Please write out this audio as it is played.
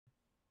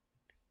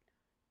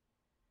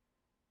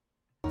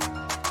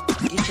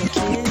your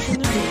kids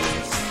in the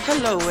news.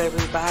 Hello,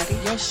 everybody.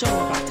 Your show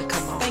about to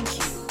come on. Thank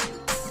you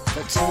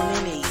for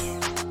tuning in.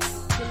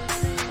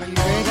 Are you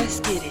ready? Let's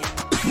get it.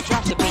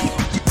 Drop the beat.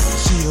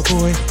 Is she a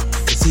boy?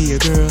 Is he a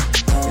girl?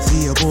 Is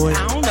he a boy?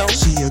 I don't know. Is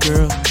she a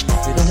girl?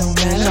 It don't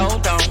matter. No,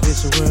 don't.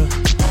 It's a world.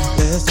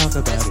 Let's talk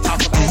about it.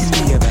 Talk about it.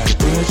 Be about the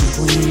Butch and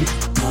Queen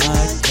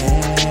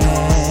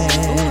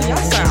podcast. Ooh,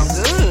 y'all sound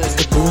good. It's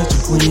the Butch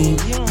and Queen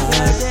You don't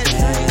have that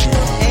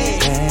podcast.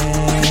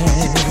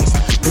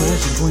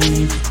 Butch and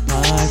Queen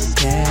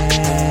podcast.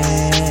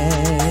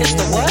 It's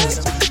the what?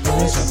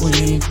 Butch and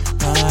Queen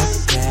podcast.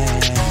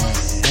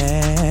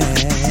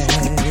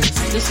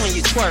 This one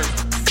you twerk.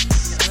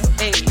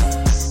 Hey,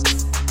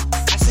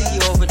 I see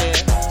you over there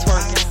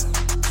twerking.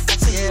 I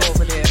see you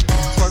over there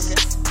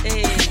twerking.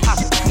 Hey, pop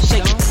it,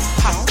 shake it,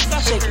 pop it,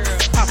 shake it,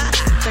 pop it,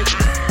 shake it.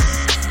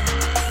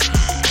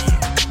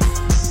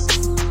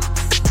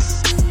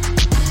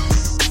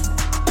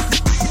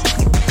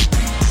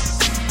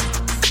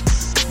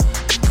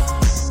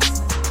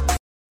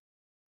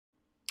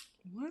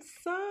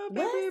 What's up,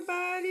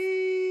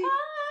 everybody?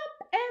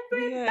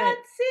 Everybody. We had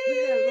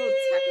little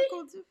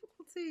technical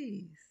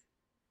difficulties.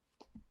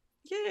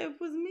 Yeah, it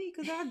was me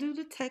because I do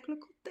the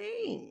technical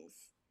things.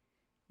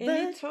 And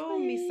it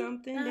told me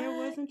something that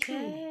wasn't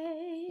true.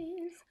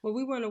 Well,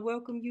 we want to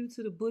welcome you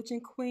to the Butch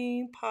and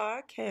Queen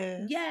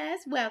podcast.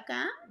 Yes,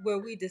 welcome. Where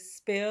we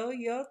dispel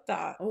your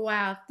thoughts.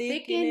 While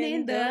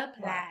thickening the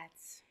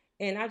plots.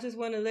 And I just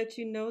want to let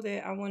you know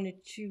that I wanted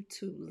you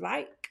to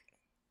like,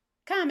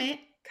 Comment.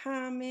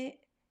 comment,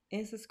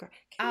 and subscribe.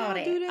 All y'all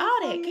that. do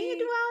All for that. Can me? you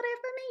do all that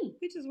for me?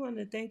 We just want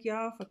to thank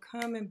y'all for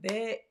coming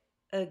back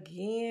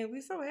again.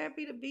 We're so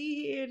happy to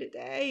be here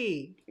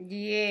today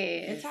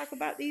Yes. and talk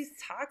about these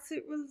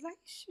toxic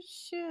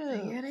relationships.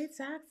 Yeah, they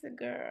toxic,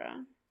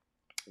 girl.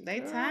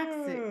 They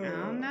toxic. I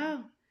Girl. don't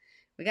know.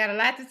 We got a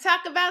lot to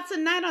talk about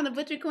tonight on the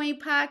Butch and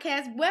Queen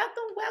podcast.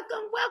 Welcome,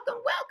 welcome,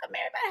 welcome, welcome,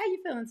 everybody. How you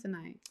feeling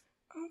tonight?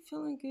 I'm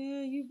feeling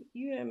good.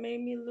 You have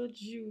made me a little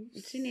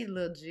juice. She need a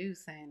little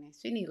juice, honey.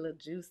 She need a little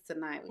juice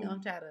tonight. We're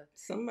going to try to...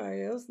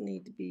 Somebody else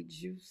need to be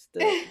juiced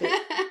up. But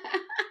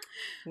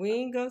we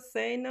ain't gonna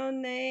say no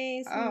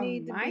names. We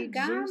need to be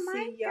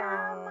juicy,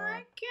 y'all. my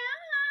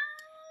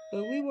God.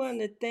 But we want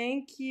to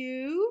thank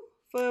you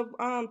for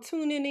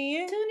tuning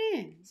in. Tune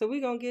in. So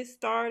we're gonna get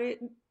started.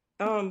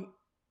 What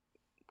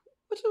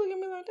you look at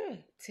me like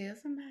that? Tell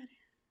somebody.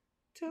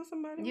 Tell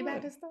somebody. You what?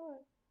 about to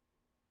start.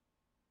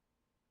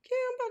 Yeah,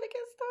 I'm about to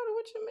get started.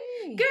 What you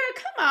mean? Girl,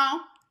 come on.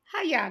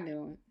 How y'all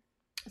doing?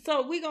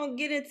 So we're gonna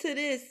get into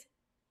this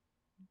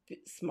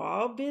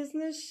small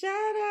business shout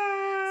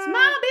out.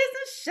 Small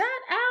business shout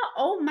out.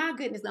 Oh my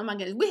goodness. Oh my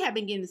goodness. We have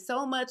been getting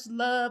so much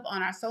love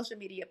on our social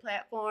media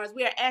platforms.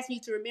 We are asking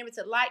you to remember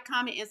to like,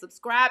 comment, and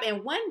subscribe.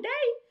 And one day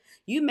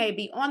you may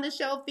be on the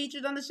show,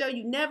 featured on the show.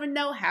 You never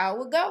know how it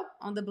will go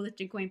on the Butch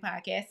and Queen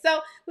podcast.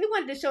 So we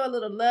wanted to show a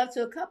little love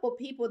to a couple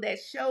people that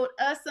showed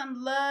us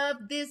some love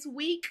this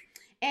week.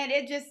 And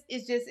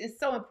it's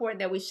so important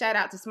that we shout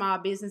out to small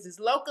businesses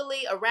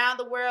locally, around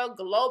the world,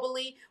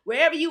 globally,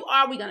 wherever you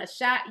are, we're going to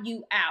shout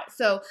you out.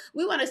 So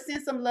we want to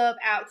send some love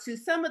out to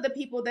some of the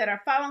people that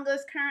are following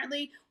us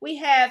currently. We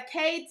have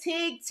K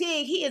Tig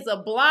Tig. He is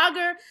a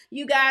blogger.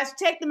 You guys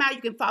check them out.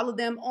 You can follow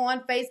them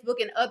on Facebook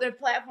and other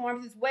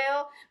platforms as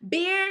well.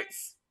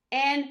 Beards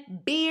and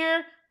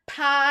Beer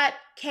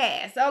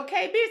Podcast.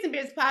 Okay, Beards and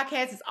Beards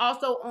Podcast is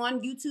also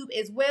on YouTube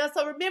as well.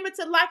 So remember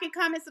to like and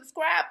comment,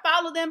 subscribe,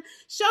 follow them,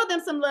 show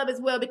them some love as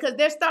well because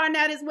they're starting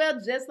out as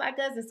well, just like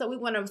us. And so we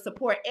want to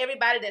support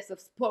everybody that's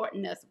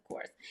supporting us, of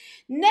course.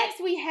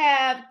 Next, we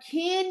have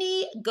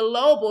Kenny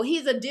Global.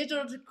 He's a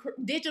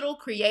digital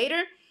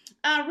creator.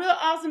 Real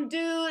awesome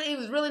dude. It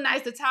was really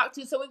nice to talk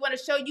to. So we want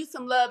to show you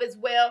some love as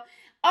well.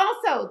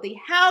 Also, the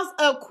House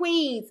of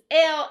Queens,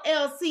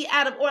 LLC,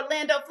 out of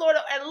Orlando,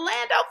 Florida.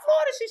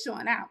 She's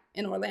showing out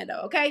in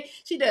Orlando, okay?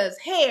 She does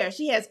hair.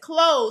 She has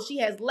clothes. She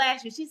has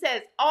lashes. She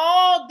says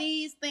all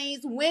these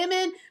things.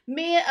 Women,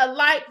 men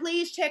alike,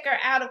 please check her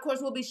out. Of course,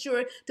 we'll be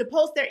sure to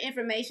post their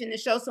information and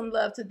show some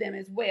love to them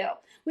as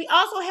well. We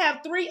also have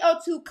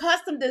 302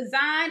 Custom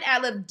Design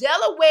out of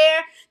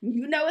Delaware.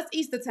 You know it's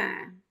Easter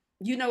time.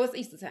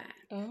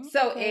 Okay.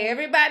 So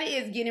everybody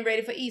is getting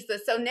ready for Easter.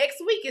 So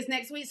next week.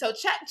 So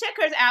check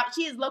her out.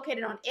 She is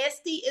located on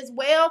Etsy as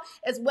well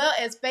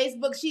as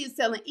Facebook. She is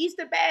selling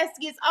Easter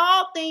baskets,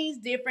 all things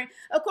different.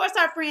 Of course,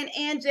 our friend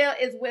Angel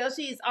as well.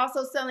 She is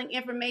also selling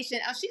information.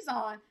 She's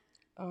on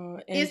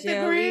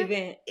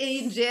Instagram.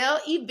 Angel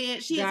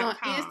Event. She is on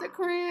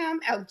Instagram.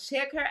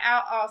 Check her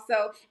out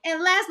also.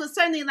 And last but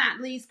certainly not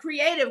least,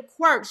 Creative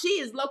Quirk. She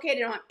is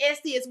located on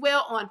Etsy as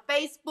well, on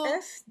Facebook.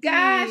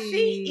 Guys,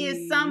 she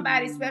is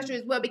somebody special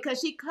as well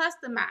because she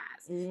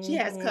customized. Mm-hmm. She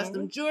has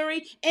custom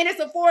jewelry and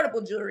it's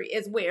affordable jewelry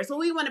as well. So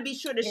we want to be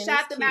sure to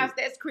shout them out.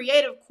 That's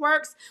Creative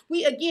Quirks.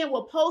 We again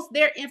will post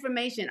their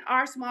information.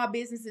 Our small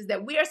businesses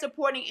that we are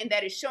supporting and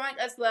that is showing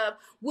us love,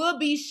 we'll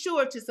be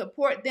sure to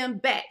support them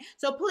back.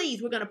 So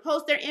please, we're going to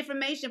post their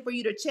information for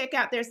you to check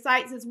out their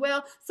sites as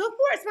well.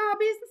 Support small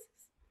businesses,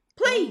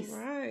 please. All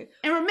right.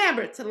 And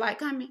remember to like,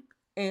 comment,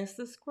 and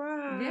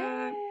subscribe.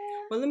 Yeah.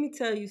 Well, let me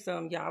tell you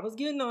something, y'all. I was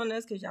getting on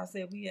this because y'all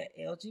said we had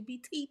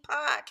LGBT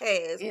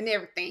podcast. And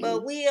everything.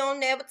 But we don't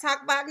never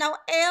talk about no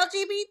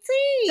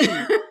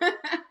LGBT.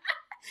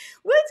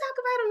 We talk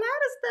about a lot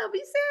of stuff.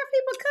 You see how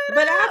people cut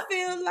But up. I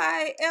feel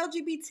like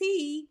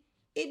LGBT,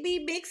 it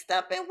be mixed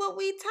up in what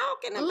we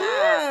talking about.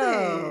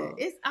 Listen,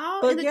 it's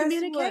all But in the guess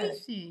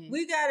communication. what?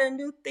 We got a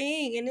new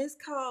thing, and it's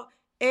called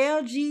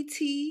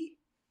LGT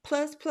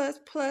plus plus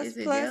plus Is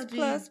it plus LG?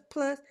 plus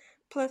plus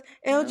plus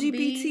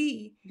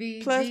LGBT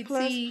VGT, plus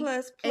plus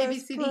plus plus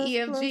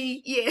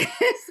ABCDEFG. Yes.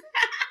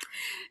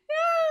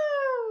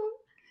 No.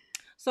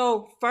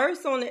 So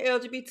first on the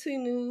LGBT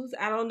news,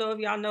 I don't know if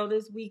y'all know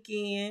this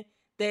weekend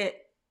that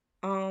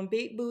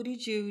Big Booty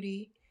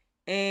Judy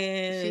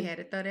and She had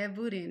to throw that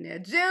booty in there.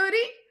 Judy.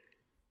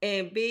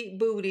 and Big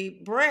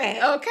Booty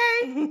Brad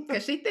Okay.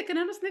 Because she thicker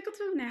than a snicker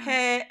too now.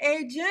 had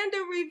a gender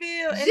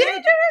reveal. And Gender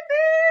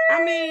reveal.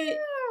 I mean,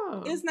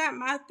 it's not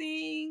my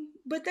thing,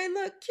 but they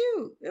look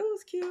cute. It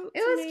was cute. It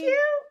to was me. cute.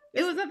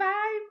 It was a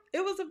vibe.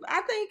 It was.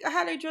 I think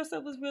how they dressed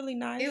up was really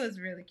nice. It was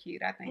really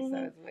cute. I think so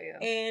as well.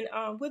 And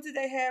what did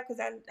they have? Because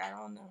I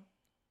don't know.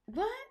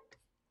 What?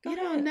 Go You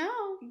ahead. don't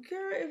know?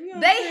 Girl, if you don't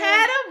They tell-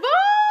 had a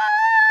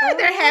boy.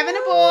 They're having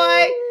a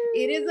boy.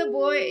 It is a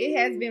boy. It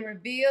has been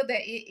revealed that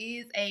it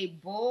is a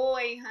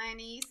boy,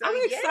 honey. So I'm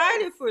yes.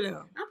 excited for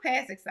them. I'm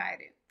past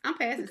excited.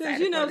 Because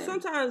excited you know for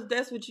them. sometimes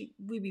that's what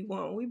we be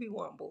wanting. We be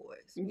wanting boys.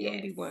 We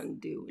don't be Yes.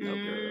 wanting to do no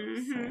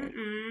girls. So.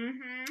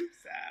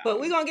 So. But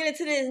we're gonna get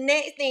into this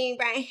next thing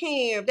right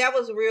here. That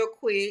was real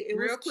quick. It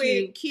real was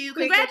quick, cute. cute.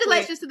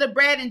 Congratulations to the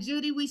Brad and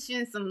Judy. We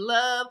send some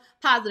love,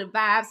 positive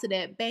vibes to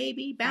that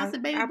baby,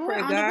 bouncing baby I boy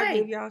pray on God the way.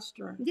 give y'all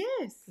strength.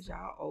 Yes. Cause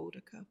y'all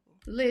older couple.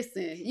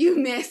 Listen, you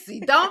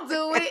messy. Don't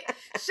do it.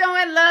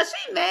 Showing love.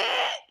 She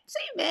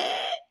mad.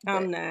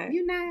 I'm not.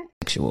 You not.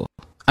 Sexual.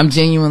 I'm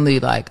genuinely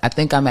like, I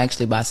think I'm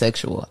actually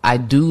bisexual. I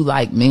do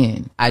like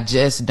men. I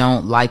just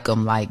don't like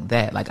them like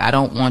that. Like, I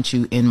don't want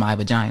you in my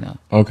vagina.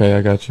 Okay,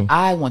 I got you.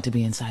 I want to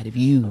be inside of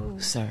you,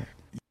 sir.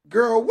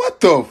 Girl, what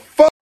the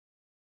fuck?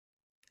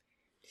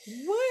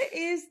 What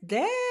is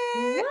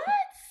that?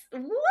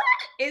 What?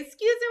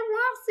 Excuse me,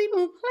 Roxy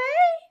will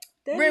play.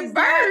 That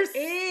Reverse. is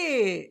not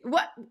it.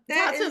 What?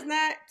 That is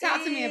not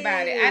Talk to me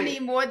about it. I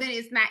need more than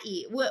it's not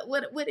it.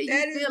 What are you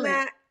That is feeling?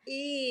 not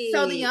it.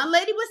 So the young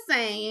lady was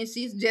saying,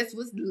 she just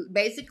was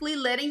basically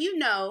letting you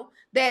know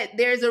that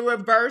there's a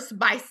reverse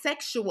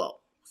bisexual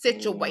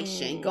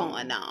situation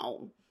going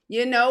on.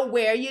 You know,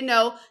 where, I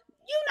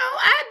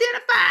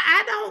identify,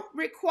 I don't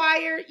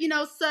require,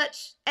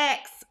 such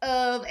acts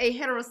of a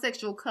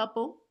heterosexual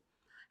couple.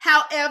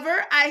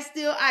 However, I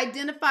still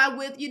identify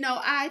with,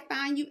 I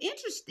find you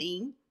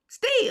interesting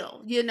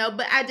still,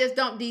 but I just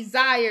don't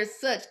desire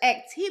such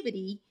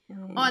activity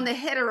on the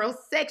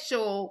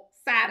heterosexual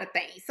side of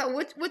things. So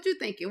what you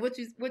thinking? What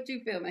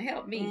you feeling?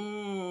 Help me.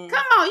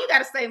 Come on, you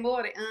gotta say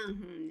more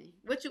than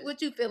What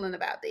you feeling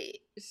about that?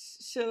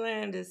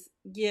 Shalandis,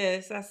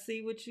 yes, I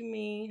see what you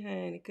mean,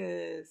 honey,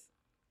 because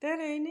that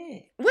ain't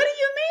it. What do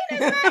you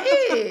mean it's not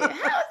it? How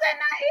is that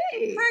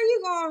not it? How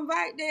you gonna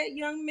invite that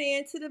young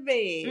man to the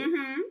bed?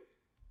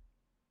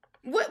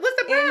 What's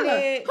the problem?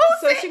 Then,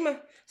 Who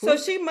said?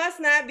 she must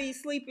not be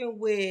sleeping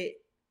with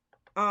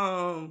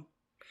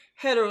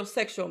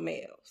heterosexual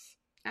males.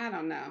 I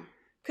don't know.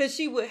 Because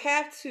she would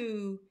have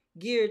to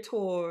gear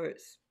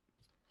towards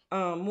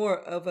more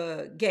of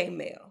a gay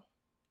male.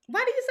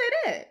 Why do you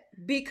say that?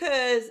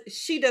 Because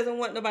she doesn't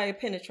want nobody to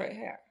penetrate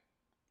her.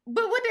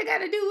 But what they got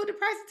to do with the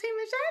price of Team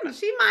and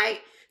China?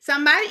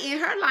 Somebody in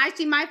her life,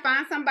 she might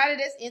find somebody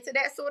that's into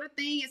that sort of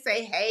thing and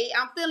say, hey,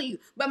 I'm feeling you.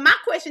 But my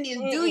question is,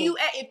 do you,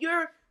 if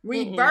you're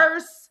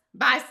reverse,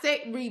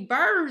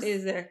 reverse.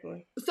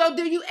 Exactly. So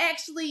do you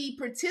actually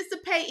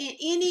participate in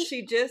any?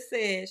 She just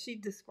said, she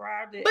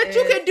described it But as,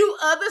 you can do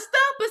other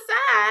stuff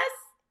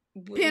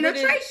besides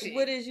penetration.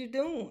 What is you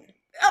doing?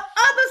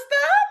 Other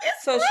stuff?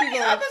 It's So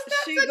other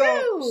stuff to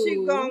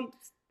do.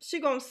 She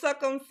gonna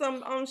suck on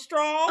some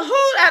straw? Who?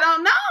 I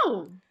don't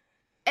know.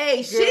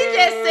 Hey, she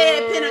just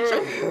said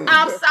penetration.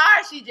 I'm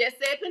sorry, she just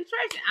said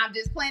penetration. I'm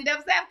just playing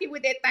devil's advocate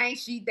with that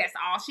thing. That's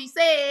all she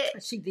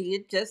said. She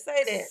did just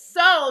say that.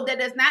 So that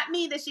does not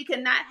mean that she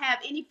cannot have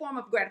any form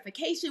of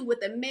gratification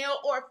with a male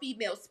or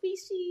female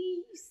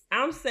species.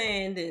 I'm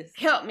saying this.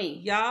 Help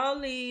me. Y'all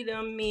leave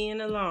them men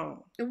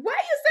alone. Why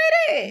you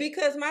say that?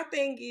 Because my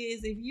thing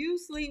is, if you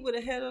sleep with a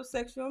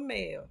heterosexual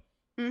male,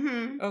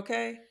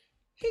 okay,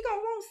 he gonna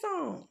want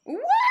some.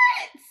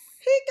 What?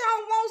 He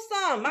gonna want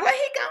some. What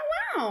he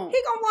gonna want?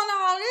 He gonna want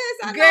all this.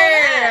 I know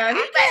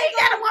Girl, that. he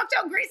gotta want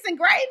your grease and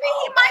gravy.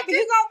 He might He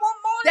just. gonna want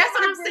more. That's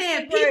than what I'm my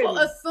saying. grease and People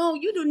gravy. assume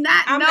you do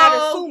not know. I'm not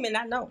assuming.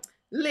 I know.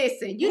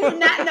 Listen, you do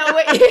not know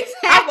what is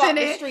I walk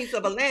the happening. streets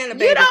of Atlanta,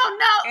 baby. You don't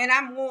know. And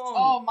I'm warm.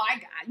 Oh my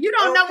God. You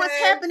don't know what's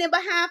Okay. happening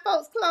behind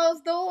folks'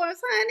 closed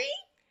doors, honey.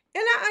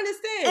 And I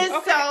understand. And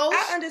okay, so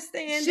I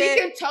understand She that.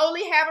 can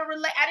totally have a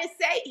I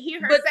didn't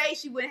hear her say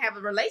she wouldn't have a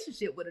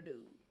relationship with a dude.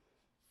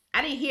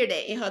 I didn't hear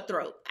that in her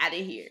throat. I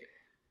didn't hear it.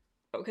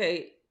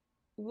 Okay,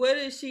 what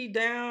is she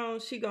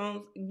down? She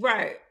gonna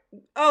right.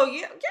 Oh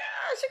yeah,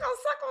 she gonna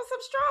suck on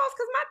some straws.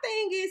 Cause my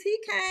thing is, he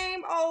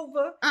came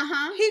over.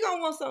 He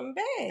gonna want something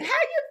bad.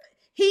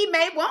 He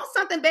may want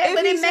something bad, If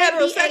but it he's may be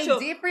heterosexual, a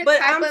different but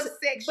type I'm- of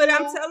sexual But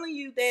I'm telling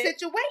you that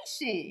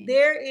situation.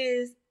 there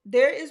is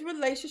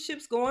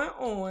relationships going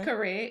on.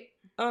 Correct.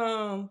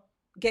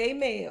 Gay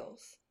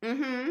males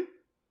Mm-hmm.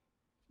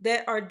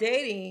 that are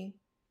dating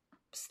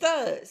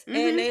studs,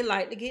 and they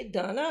like to get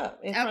done up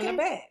in front of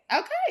back.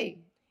 Okay.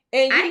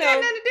 And I you ain't know,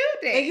 got nothing to do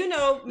with that. and you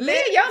know,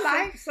 live your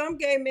life. Some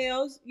gay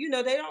males, you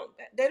know, they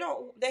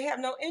have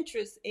no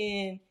interest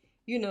in,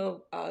 you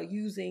know,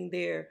 using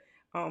their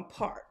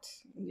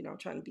parts, you know,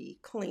 trying to be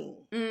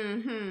clean.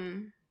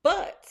 Mm-hmm.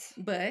 But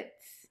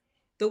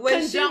the way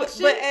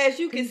but as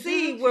you can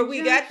see, where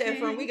we got that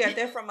from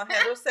a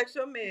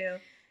heterosexual male,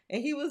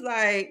 and he was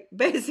like,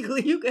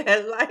 basically, you could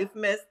have life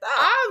messed up,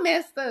 all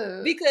messed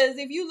up. Because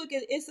if you look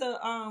at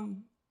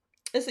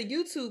it's a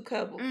YouTube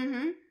couple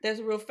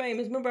that's real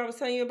famous. Remember I was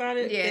telling you about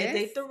it? Yes. They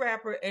date the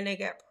rapper and they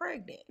got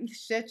pregnant.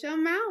 Shut your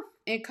mouth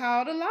and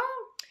call the law.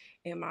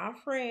 And my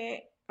friend,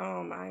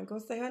 I ain't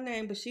gonna say her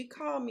name, but she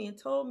called me and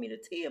told me the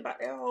tea about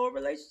their whole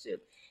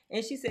relationship.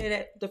 And she said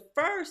that the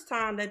first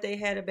time that they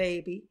had a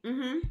baby,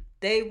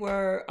 they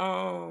were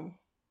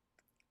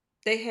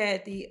they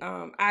had the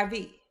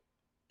IVF.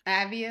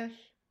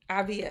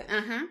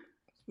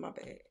 My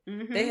bad.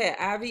 They had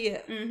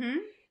IVF.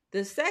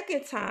 The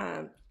second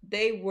time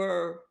they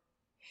were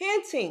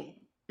hinting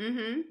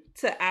to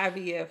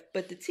IVF,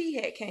 but the tea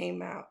had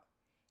came out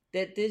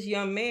that this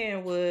young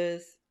man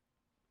was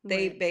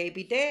they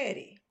baby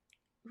daddy.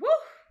 Woo.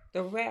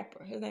 The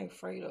rapper, his name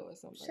Fredo or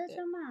something like that. Shut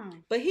your mouth.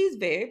 But he's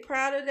very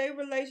proud of their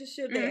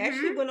relationship. They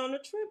actually went on a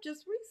trip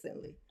just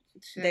recently.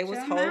 They was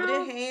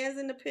holding hands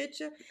in the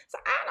picture. So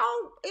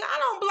I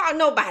don't block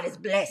nobody's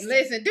blessing.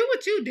 Listen, do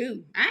what you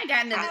do. I ain't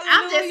got nothing. Hallelujah.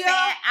 I'm just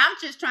saying. I'm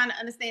just trying to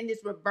understand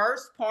this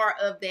reverse part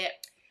of that.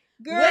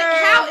 Girl,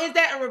 how is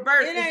that a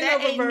reverse? It is ain't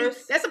that no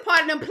reverse. That's a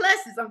part of them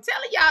pluses. I'm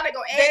telling y'all, they're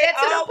gonna add They that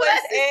to the pluses.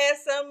 always add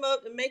something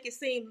up to make it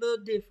seem a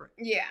little different.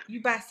 Yeah.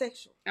 You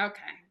bisexual.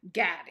 Okay.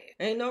 Got it.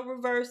 Ain't no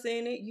reverse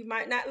in it. You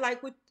might not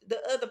like with the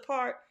other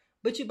part,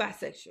 but you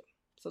bisexual.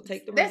 So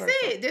take the reverse. That's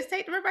it. out. Just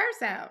take the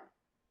reverse out.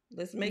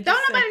 Let's make Don't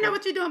it nobody simple. know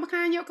what you're doing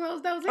behind your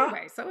closed doors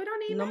anyway, so it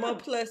don't even No matter.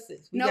 more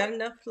pluses. We Nope. got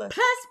enough pluses.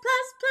 Plus.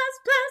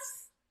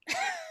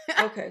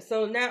 Okay,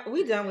 so now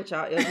we done with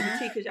y'all LGBT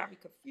because y'all be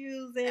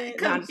confusing.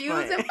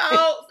 Confusing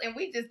folks, and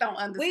we just don't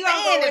understand. We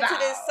gonna go into all.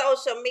 this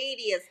social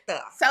media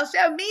stuff.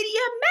 Social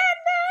media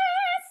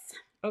madness.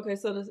 Okay,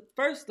 so the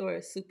first story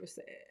is super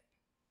sad.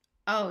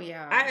 Oh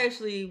yeah. I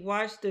actually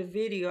watched the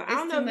video. I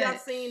don't know too if y'all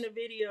much. seen the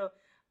video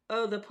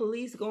of the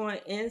police going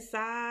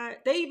inside.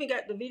 They even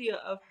got the video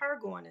of her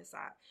going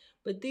inside.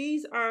 But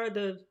these are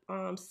the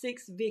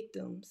 6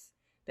 victims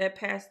that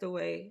passed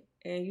away.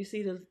 And you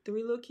see the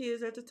 3 little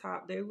kids at the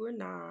top. They were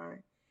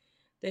 9.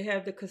 They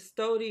have the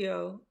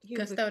custodian.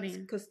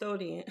 Custodian.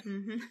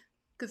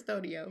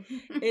 Custodio.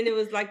 And it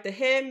was like the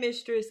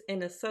headmistress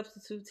and a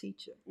substitute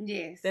teacher.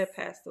 Yes. That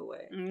passed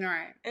away.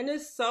 Right. And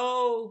it's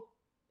so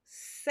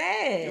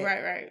sad.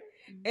 Right.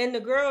 And the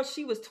girl,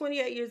 she was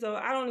 28 years old.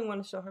 I don't even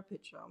want to show her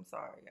picture. I'm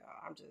sorry,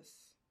 y'all.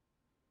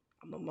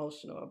 I'm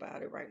emotional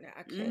about it right now.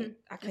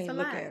 I can't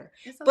look at her.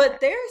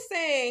 But they're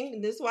saying,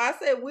 and this is why I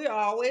said we're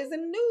always in the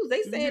news.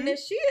 They saying that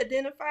she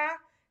identified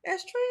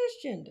as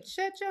transgender.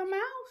 Shut your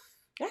mouth.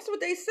 That's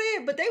what they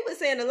said. But they were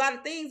saying a lot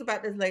of things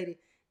about this lady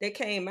that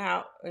came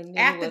out and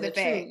after the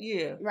fact.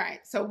 Yeah.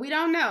 Right. So we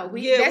don't know.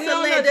 We don't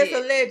know. That's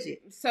alleged.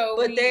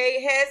 But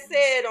they had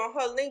said on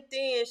her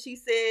LinkedIn, she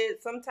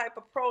said some type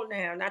of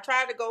pronoun. I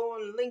tried to go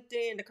on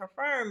LinkedIn to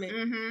confirm it.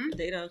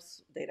 They done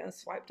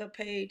swiped her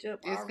page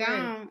up. It's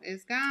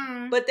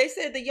gone. But they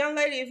said the young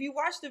lady, if you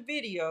watch the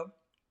video,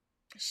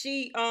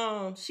 she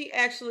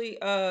actually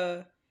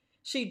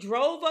she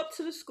drove up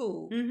to the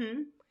school.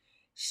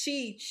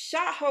 She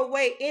shot her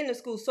way in the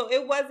school, so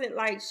it wasn't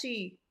like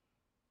she,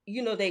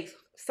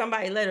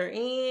 somebody let her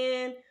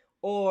in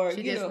or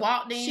she just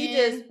walked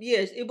in.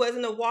 It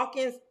wasn't a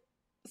walk-in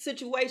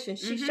situation.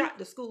 She shot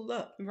the school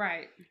up.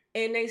 Right.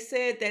 And they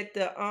said that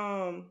the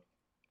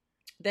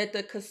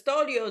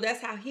custodial,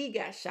 that's how he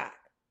got shot.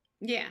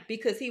 Yeah.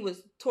 Because he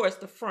was towards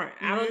the front.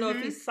 I don't know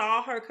if he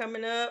saw her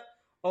coming up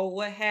or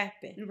what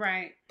happened.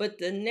 Right. But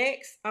the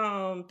next,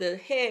 the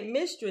head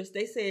mistress,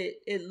 they said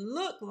it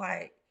looked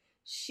like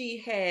she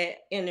had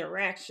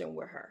interaction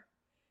with her.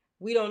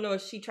 We don't know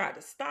if she tried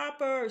to stop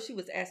her or she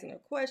was asking her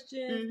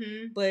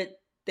questions. But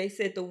they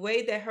said the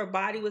way that her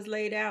body was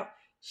laid out,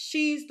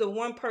 she's the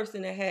one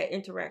person that had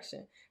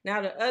interaction.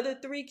 Now, the other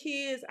 3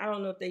 kids, I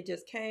don't know if they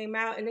just came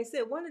out. And they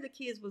said one of the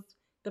kids was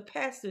the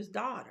pastor's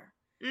daughter.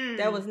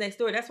 That was next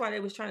door. That's why they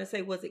was trying to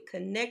say, was it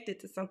connected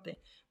to something?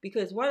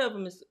 Because one of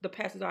them is the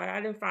pastor's daughter. I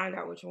didn't find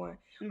out which one.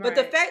 Right. But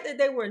the fact that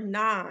they were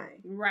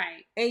 9.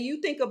 Right. And you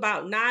think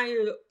about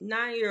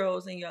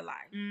 9-year-olds in your life.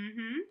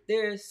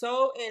 They're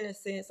so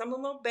innocent. Some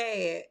of them are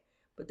bad,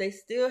 but they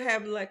still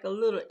have like a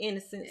little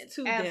innocence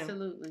to them.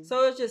 Absolutely.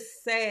 So it's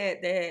just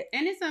sad that.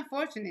 And it's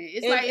unfortunate.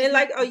 They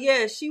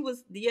said she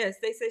was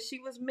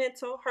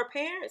mental. Her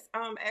parents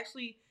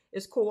actually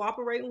is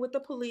cooperating with the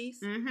police.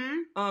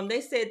 Mm-hmm.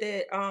 They said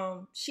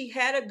that she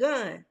had a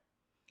gun,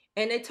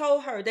 and they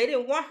told her they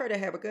didn't want her to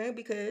have a gun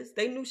because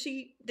they knew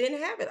she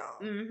didn't have it all.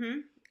 Mm-hmm.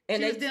 And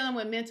she they was dealing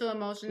with mental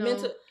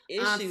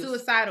issues,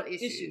 suicidal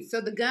issues.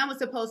 So the gun was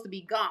supposed to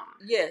be gone.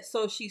 Yeah,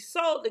 so she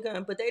sold the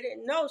gun, but they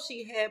didn't know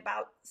she had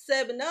about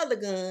 7 other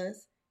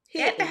guns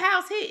At the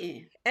house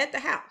hidden. At the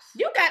house.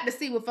 You got to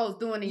see what folks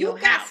doing in your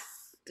house.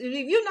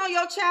 If you know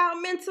your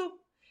child mental,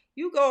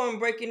 you go and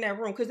break in that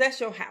room because that's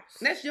your house.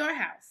 That's your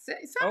house.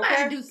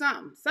 Somebody do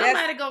something.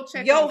 Somebody go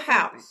check your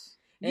house.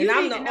 And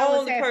I'm the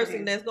only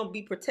person that's gonna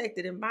be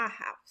protected in my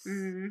house.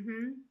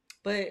 Mm-hmm.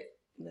 But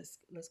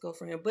let's go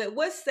for him. But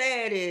what's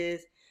sad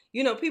is,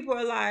 you know, people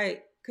are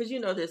like, because you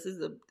know this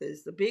is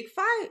a big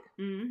fight.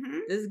 Mm-hmm.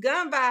 This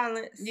gun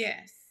violence.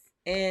 Yes.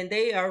 And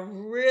they are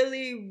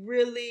really,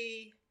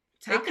 really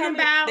talking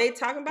about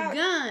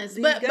guns.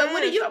 But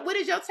what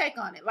is your take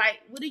on it? Like,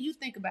 what do you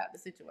think about the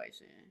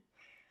situation?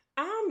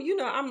 You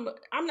know,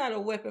 I'm not a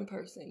weapon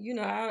person. You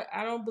know,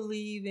 I don't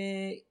believe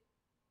in.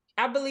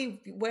 I believe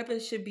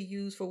weapons should be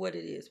used for what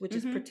it is, which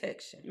is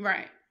protection.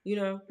 Right. You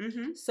know.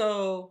 Mm-hmm.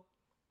 So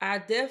I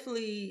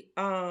definitely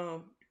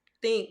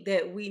think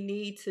that we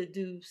need to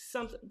do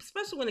something,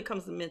 especially when it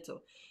comes to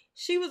mental.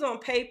 She was on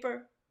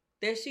paper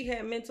that she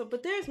had mental,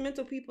 but there's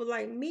mental people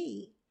like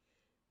me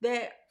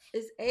that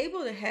is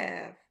able to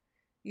have,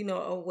 you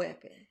know, a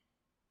weapon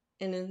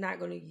and is not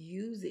going to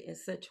use it in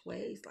such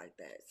ways like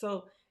that.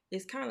 So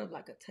it's kind of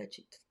like a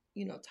touchy,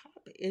 you know,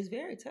 topic. It's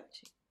very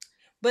touchy.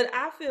 But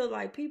I feel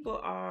like people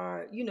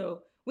are, you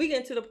know, we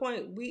get to the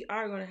point we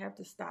are going to have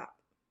to stop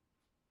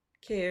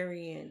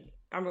carrying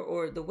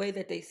or the way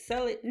that they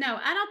sell it. No,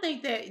 I don't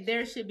think that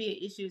there should be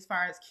an issue as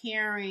far as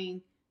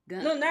carrying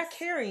guns. No, not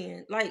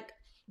carrying, like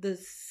the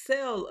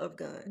sale of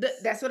guns.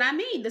 That's what I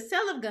mean. The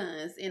sale of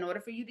guns. In order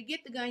for you to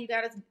get the gun, you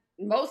got to,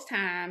 most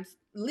times,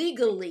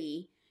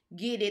 legally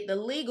get it the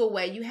legal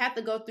way. You have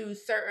to go through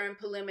certain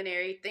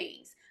preliminary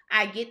things.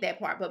 I get that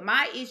part. But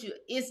my issue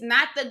is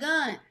not the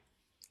gun.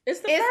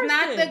 It's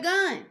not the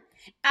gun.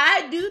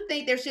 I do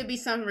think there should be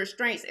some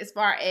restraints as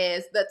far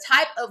as the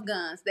type of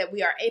guns that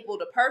we are able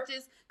to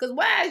purchase. Because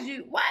why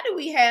do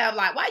we have,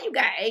 like, why you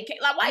got AK?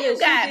 Like, why you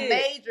got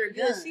major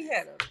guns? Yeah, she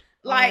had them.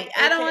 Like,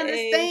 I don't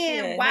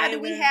understand. Why do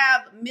we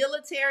have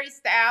military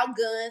style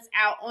guns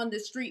out on the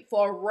street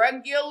for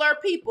regular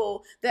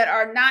people that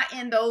are not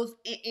in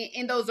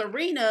those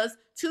arenas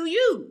to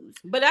use?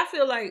 But I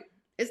feel like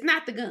it's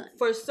not the gun.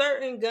 For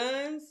certain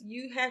guns,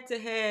 you have to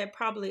have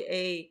probably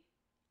a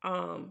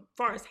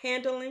far as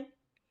handling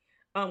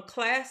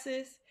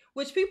classes,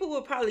 which people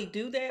will probably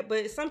do that,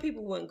 but some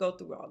people wouldn't go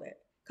through all that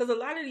because a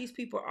lot of these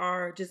people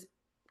are just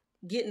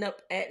getting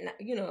up at night,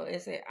 you know,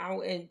 and say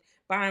out and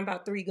buying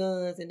about 3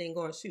 guns and then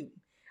going shooting.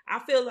 I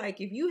feel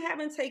like if you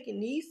haven't taken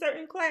these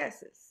certain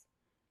classes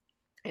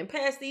and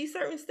passed these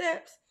certain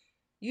steps,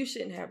 you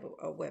shouldn't have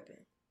a weapon.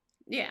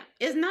 Yeah,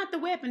 it's not the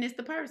weapon, it's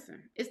the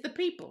person. It's the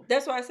people.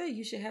 That's why I say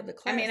you should have the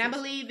classes. I mean, I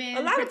believe in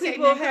a lot of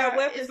people have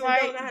weapons and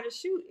don't know how to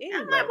shoot anyway.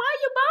 I'm like, why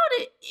you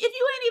bought it if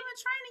you ain't even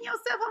training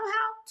yourself on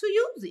how to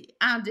use it?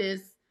 I'm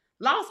just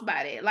lost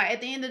by that. Like,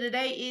 at the end of the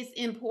day, it's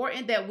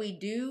important that we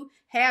do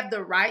have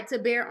the right to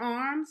bear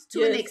arms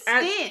to an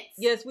extent.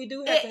 Yes, we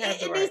do have to have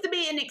the right. It needs to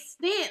be an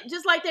extent.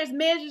 Just like there's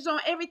measures on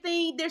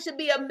everything, there should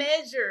be a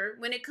measure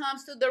when it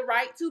comes to the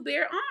right to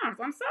bear arms.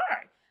 I'm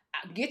sorry.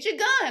 Get your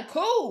gun,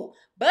 cool.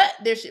 But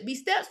there should be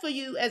steps for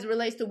you as it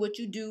relates to what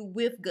you do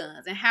with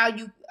guns and how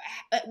you,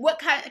 what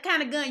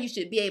kind of gun you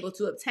should be able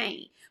to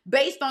obtain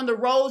based on the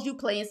roles you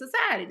play in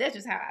society. That's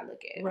just how I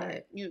look at it.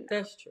 Right. You know.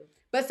 That's true.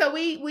 But so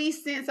we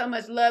send so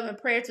much love and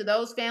prayer to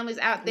those families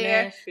out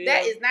there. Nashville,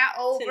 that is not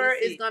over.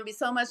 Tennessee. It's going to be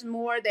so much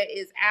more that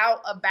is out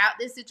about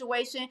this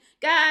situation.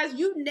 Guys,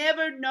 you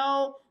never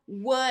know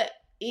what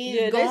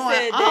is going they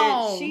said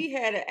on. That she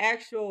had an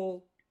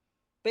actual,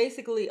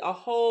 basically a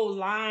whole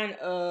line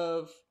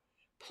of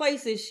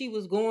places she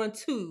was going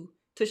to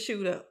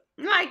shoot up.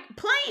 Like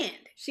planned.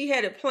 She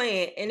had it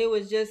planned, and it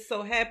was just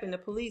so happened the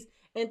police.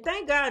 And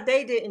thank God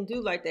they didn't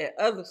do like that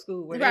other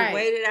school where they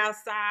waited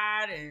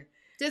outside and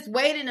just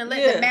waiting and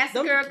let the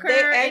massacre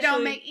occur. It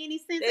don't make any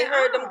sense They at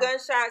heard all. them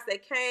gunshots. They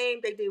came.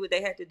 They did what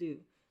they had to do.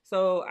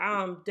 So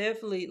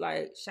definitely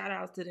like shout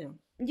outs to them.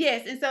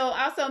 Yes, and so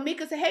also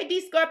Mika said, hey, D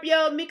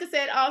Scorpio. Mika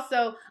said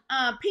also,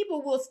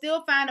 people will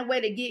still find a way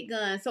to get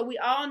guns. So we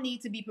all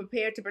need to be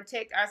prepared to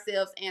protect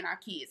ourselves and our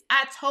kids.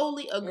 I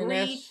totally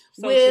agree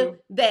with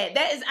that.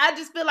 I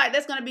just feel like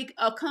that's going to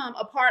become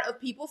a part of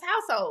people's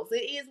households.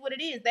 It is what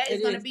it is. That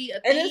is going to be a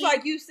thing. And it's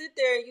like you sit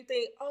there and you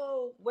think,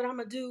 oh, what I'm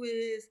going to do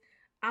is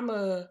I'm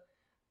going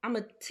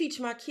to teach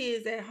my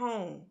kids at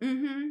home.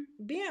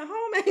 Mm-hmm. Being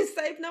home ain't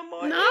safe no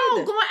more. No,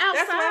 either. Going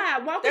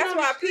outside, walking on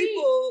the street. That's why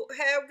people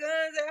have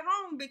guns at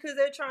home, because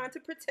they're trying to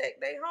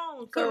protect their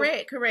home. So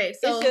correct.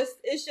 So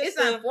it's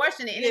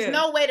unfortunate, and there's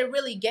no way to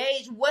really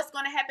gauge what's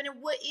going to happen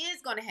and what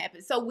is going to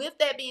happen. So with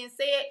that being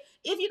said,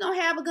 if you're going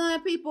to have a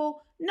gun,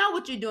 people, know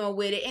what you're doing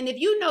with it. And if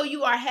you know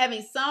you are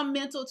having some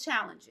mental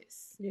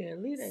challenges,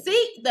 leave that.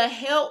 Seek the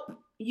help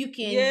you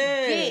can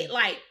get.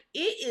 Like,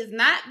 it is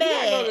not You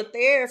gotta go bad to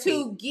therapy.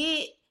 to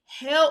get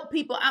help,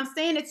 people. I'm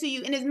saying it to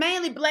you. And it's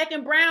mainly Black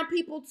and brown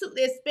people too,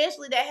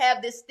 especially that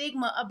have this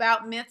stigma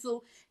about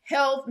mental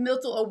health,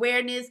 mental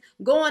awareness,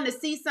 going to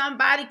see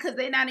somebody because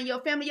they're not in your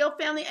family. Your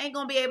family ain't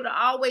going to be able to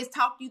always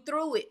talk you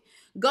through it.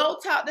 Go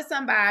talk to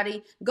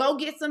somebody. Go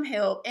get some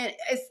help. And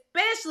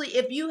especially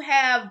if you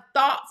have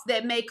thoughts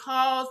that may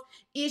cause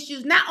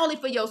issues, not only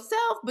for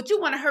yourself, but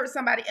you want to hurt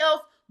somebody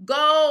else,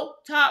 go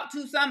talk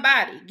to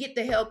somebody. Get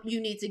the help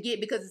you need to get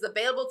because it's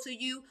available to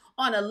you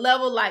on a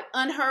level like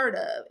unheard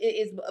of. It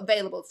is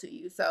available to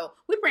you. So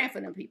we're praying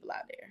for them people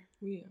out there.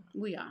 Yeah.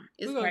 We are.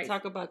 It's We're going crazy. to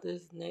talk about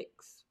this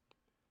next.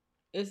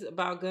 It's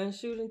about gun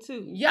shooting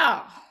too.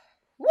 Y'all.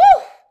 Woo!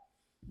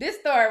 This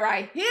story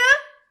right here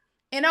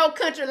in Old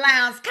Country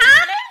Lowndes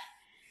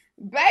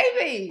County.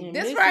 Baby. In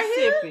This right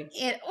here.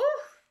 Mississippi. And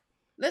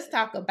let's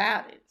talk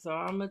about it. So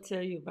I'm going to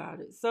tell you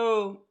about it.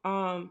 So,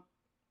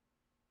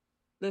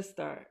 let's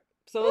start.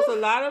 So it's a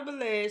lot of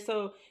alleged.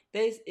 So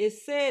it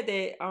said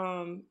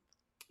that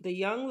the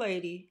young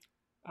lady,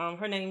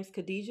 her name's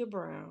Khadijah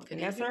Brown,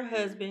 and that's her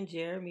husband,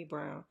 Jeremy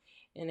Brown,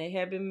 and they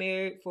have been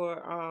married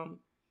for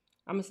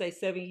I'm gonna say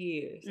 7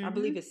 years. I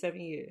believe it's 7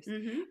 years.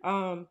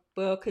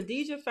 Well,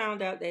 Khadijah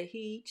found out that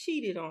he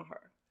cheated on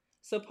her.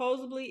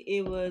 Supposedly,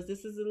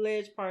 this is the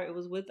alleged part. It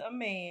was with a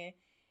man,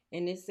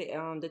 and it said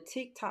the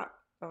TikTok,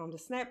 the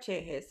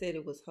Snapchat had said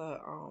it was her.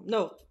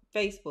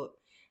 Facebook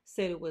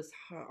said it was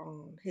her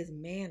his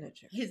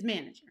manager. His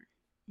manager.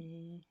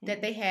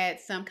 That they had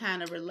some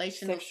kind of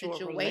Sexual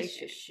situation.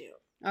 relationship.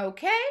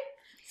 Okay.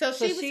 So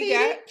So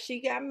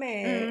she got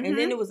mad, and Mhm.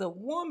 then there was a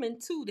woman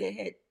too that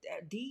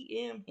had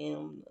DM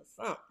him or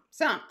something.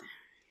 something.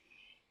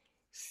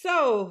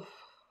 So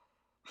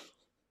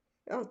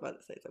I was about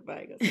to say something. I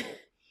ain't gonna say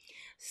it.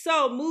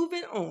 So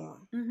moving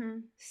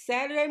on.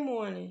 Saturday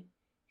morning,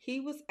 he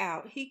was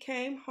out. He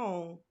came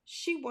home.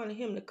 She wanted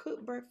him to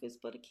cook breakfast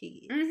for the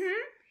kids.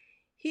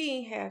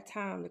 He didn't have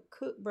time to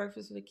cook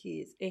breakfast for the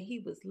kids, and he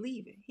was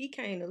leaving. He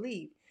came to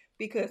leave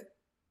because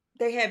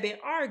they had been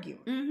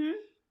arguing.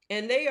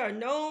 And they are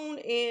known,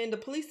 and the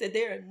police said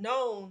they are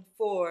known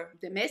for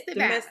Domestic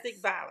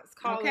violence,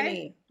 calling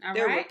in. All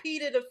They're right.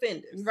 repeated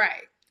offenders.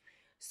 Right.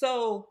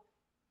 So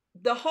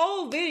the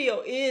whole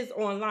video is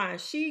online.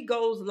 She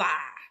goes live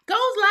Goes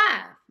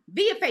live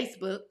via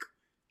Facebook.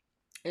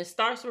 and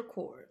starts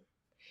recording.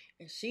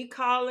 And she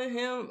calling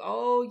him,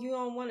 oh, you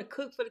don't want to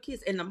cook for the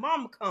kids. And the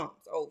mama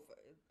comes over,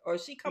 or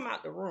she come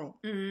out the room.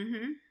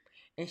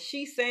 And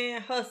she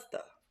saying her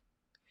stuff.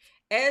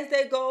 As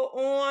they go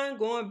on,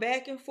 going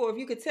back and forth,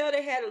 you could tell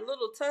they had a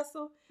little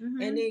tussle.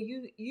 And then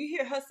you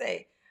hear her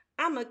say,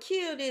 I'ma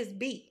kill this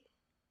bee.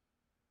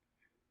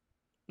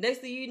 Next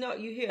thing you know,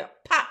 you hear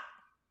a pop.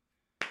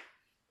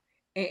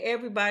 And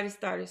everybody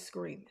started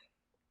screaming.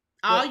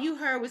 All you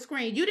heard was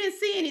scream. You didn't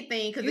see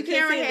anything because You the couldn't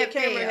camera see had the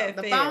camera failed. had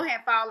The failed. phone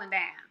had fallen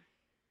down.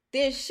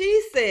 Then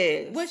she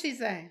says, What'd she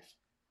say?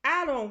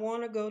 I don't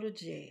want to go to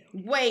jail.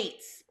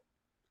 Wait.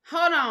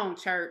 Hold on,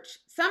 church.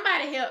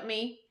 Somebody help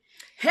me.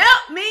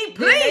 Help me,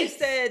 Then they please.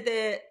 said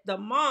that the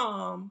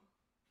mom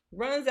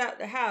runs out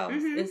the house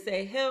and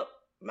say, help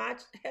my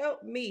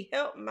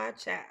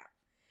child.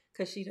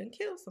 Because she done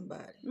killed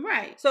somebody.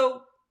 Right.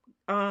 So,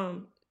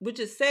 which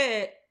is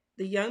sad,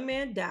 the young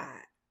man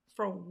died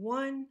from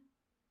one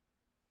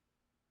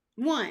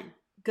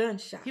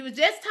gunshot. He was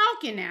just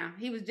talking now.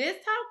 He was just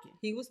talking.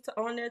 He was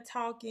on there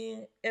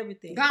talking,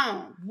 everything.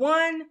 Gone.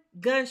 One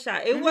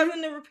gunshot. It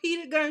wasn't a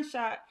repeated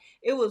gunshot.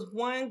 It was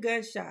one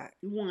gunshot.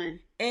 One.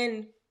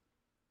 And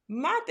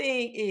my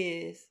thing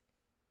is,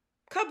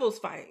 couples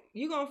fight.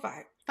 You gonna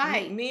fight.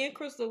 Fight. Me and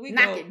Crystal, we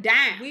Knock it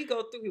down. We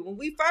go through it. When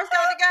we first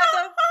got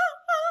together,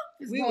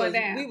 It's we going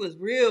down. was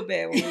real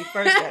bad when we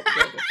first got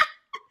together.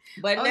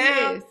 But Oh,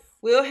 now yes.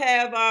 we'll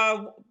have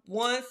our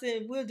once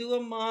and we'll do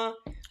a month.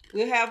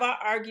 We'll have our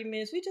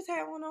arguments. We just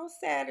had one on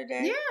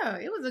Saturday. Yeah,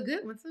 it was a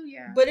good one too,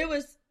 yeah. But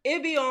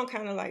it'd be on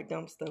kind of like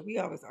dumb stuff. We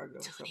always argue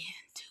over something.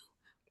 to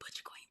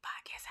Butcher Queen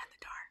Podcast After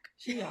Dark.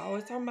 She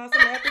always talking about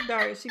some after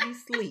dark. She be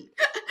asleep.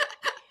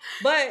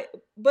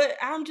 But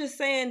I'm just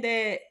saying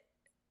that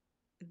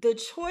the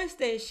choice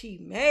that she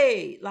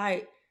made,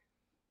 like,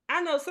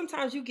 I know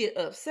sometimes you get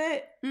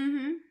upset,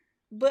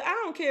 but I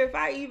don't care if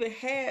I even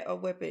had a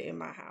weapon in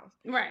my house.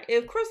 Right.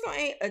 If Crystal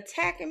ain't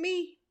attacking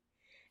me,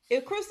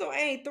 if Crystal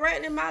ain't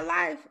threatening my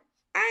life,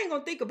 I ain't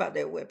gonna think about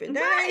that weapon.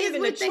 That ain't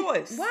even a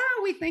choice. Why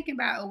are we thinking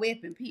about a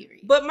weapon,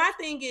 period? But my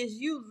thing is,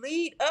 you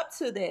lead up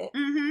to that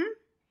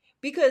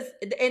because,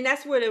 and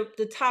that's where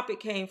the topic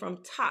came from,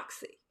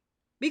 toxic.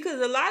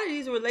 Because a lot of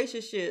these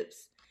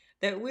relationships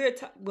that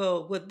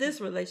with this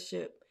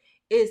relationship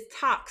is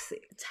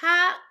toxic.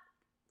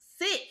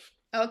 Toxic.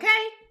 Okay?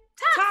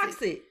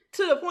 Toxic.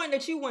 To the point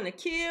that you want to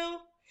kill.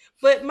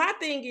 But my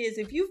thing is,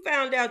 if you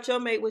found out your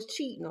mate was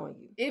cheating on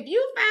you. If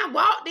you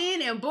walked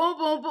in and boom,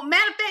 boom, boom.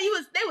 Matter of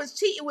fact, they was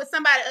cheating with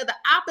somebody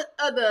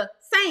of the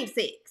same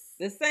sex.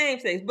 The same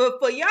sex. But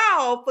for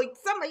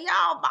some of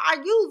y'all,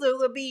 our user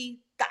would be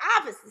the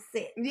opposite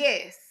sex.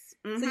 Yes.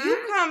 So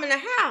you come in the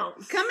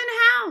house. Come in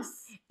the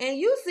house. And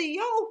you see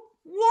your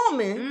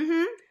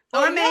woman or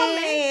Or your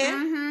man,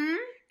 Mm-hmm.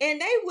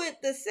 and they with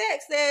the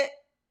sex that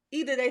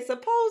either they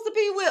supposed to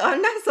be with or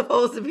not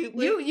supposed to be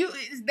with, You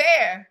it's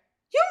there.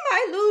 you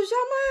might lose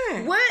your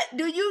mind. What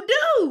do you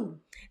do?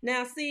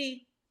 Now,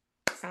 see,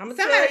 I'm gonna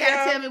Somebody tell gotta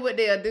y'all. tell me what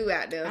they'll do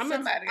out there. I'm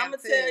Somebody gonna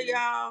gotta tell me.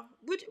 y'all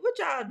what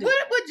y'all do.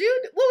 What would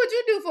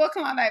you do for a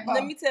Klondike bar?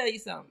 Let me tell you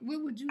something.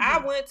 What would you do?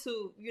 I went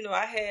to,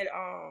 I had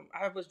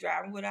I was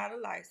driving without a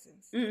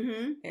license,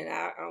 Mm-hmm. and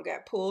I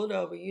got pulled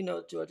over.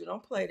 Georgia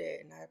don't play that,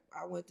 and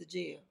I went to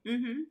jail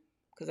Mm-hmm.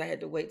 because I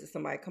had to wait till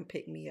somebody come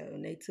pick me up,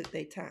 and they took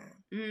their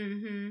time.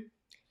 Mm-hmm.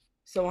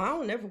 So I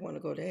don't ever want to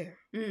go there.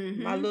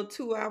 Mm-hmm. My little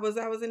 2 hours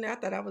I was in there, I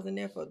thought I was in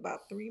there for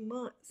about 3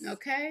 months.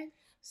 Okay.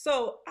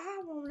 So I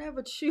won't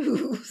ever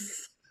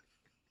choose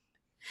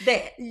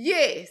that.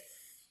 Yes.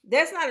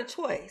 That's not a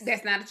choice.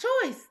 That's not a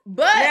choice.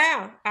 But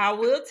Now, I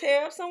will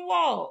tear up some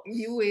walls.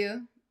 you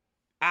will.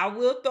 I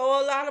will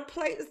throw a lot of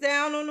plates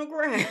down on the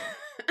ground.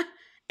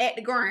 At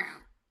the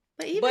ground.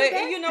 But even But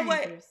that's you know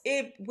dangerous.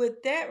 what?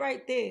 With that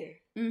right there,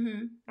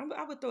 Mm-hmm.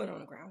 I would throw it on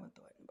the ground. I wouldn't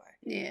throw it anybody.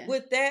 Yeah.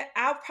 With that,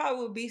 I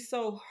probably would be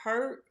so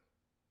hurt.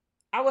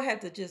 I would have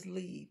to just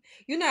leave.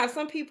 You know how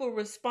some people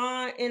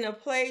respond in a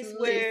place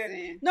where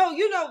Listen. no,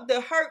 the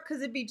hurt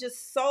because it be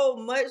just so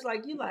much.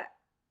 Like you like,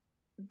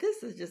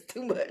 this is just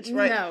too much,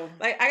 right? No.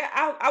 Like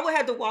I would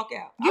have to walk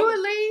out. You would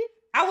leave?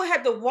 I would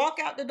have to walk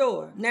out the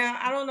door. Now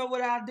I don't know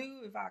what I'll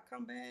do if I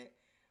come back,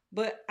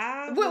 but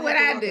What would I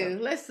have to walk do?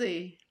 out. Let's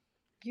see.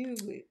 You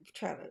would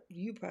try to.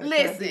 You probably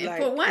try to be Listen,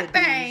 like for one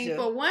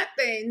Khadijah.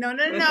 thing, no.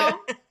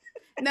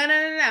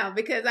 No,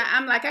 because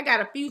I'm like, I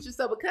got a future.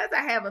 So because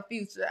I have a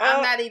future,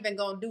 I'm not even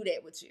going to do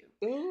that with you.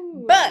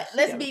 Ooh, But she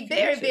let's got a be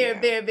very, future very,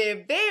 now. very,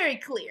 very, very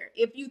clear.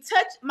 If you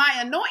touch my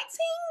anointing,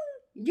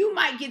 you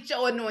might get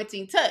your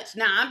anointing touched.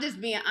 Now, I'm just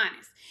being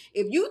honest.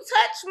 If you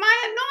touch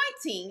my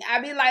anointing,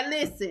 I'll be like,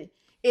 listen,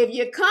 if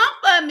you come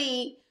for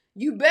me,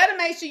 you better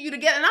make sure you're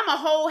together. And I'm a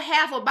whole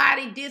half a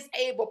body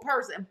disabled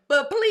person.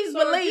 But please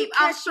So if believe you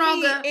I'm catch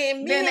stronger me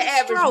in than the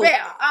average mid-stroke,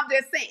 bear. I'm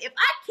just saying, if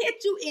I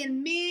catch you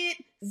in mid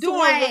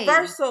doing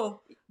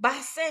reversal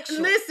bisexual.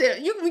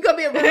 Listen, we gonna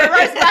be a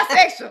reverse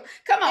bisexual.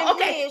 Come on, And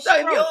okay. then So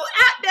if you stroke.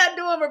 out there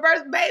doing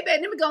reverse, baby,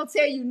 let me gonna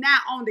tell you now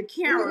on the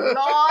camera,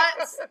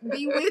 Lord,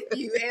 be with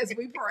you as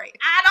we pray.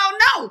 I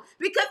don't know,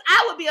 because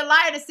I would be a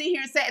liar to sit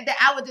here and say that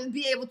I would just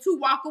be able to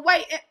walk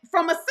away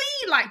from a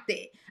scene like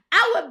that.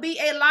 I would be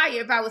a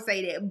liar if I would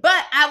say that,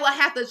 but I would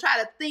have to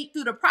try to think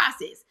through the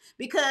process,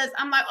 because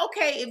I'm like,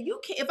 okay,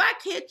 if I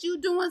catch you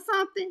doing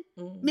something,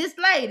 Miss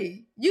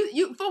Lady,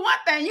 you for one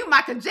thing, you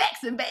Michael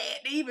Jackson bad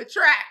to even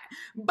try.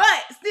 But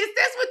since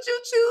that's what you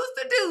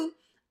choose to do,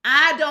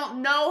 I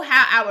don't know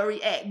how I would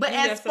react. But You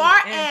as got some far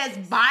as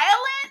answers.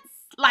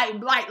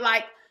 violence,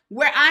 like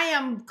where I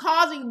am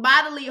causing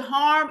bodily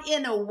harm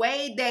in a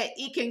way that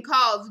it can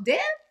cause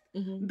death,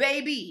 Mhm.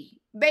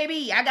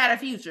 Baby, I got a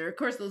future.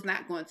 Crystal's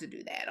not going to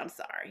do that. I'm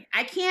sorry.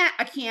 I can't.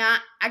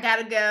 I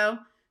gotta go.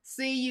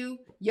 See you.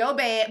 You're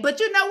bad. But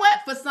you know what?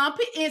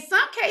 In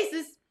some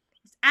cases,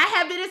 I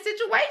have been in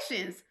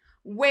situations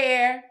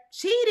where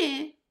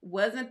cheating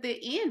wasn't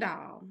the end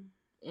all.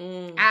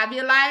 I'll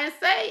be lying and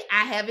say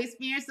I have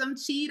experienced some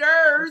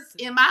cheaters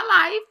in my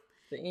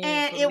life,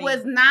 and it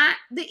was not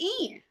the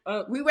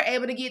end. We were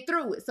able to get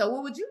through it. So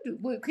what would you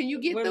do? Can you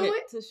get through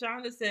it?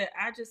 Tashonda said,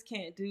 I just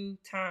can't do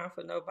time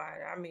for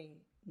nobody. I mean,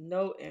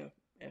 no F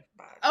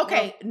body.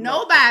 Okay,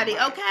 nobody.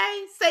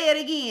 Okay, say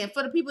it again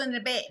for the people in the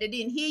back that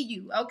didn't hear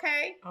you.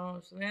 Okay.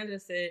 Shalanda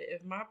said,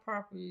 if my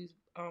properties,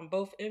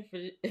 both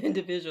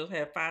individuals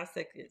have 5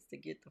 seconds to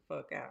get the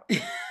fuck out.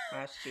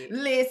 My shit.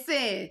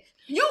 Listen,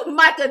 you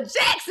Michael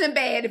Jackson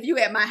bad if you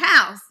at my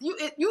house.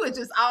 You are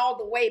just all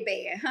the way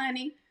bad,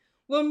 honey.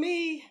 Well,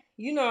 me,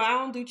 I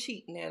don't do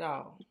cheating at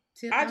all.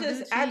 I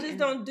just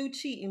don't do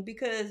cheating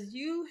because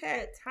you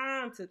had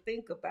time to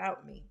think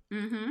about me.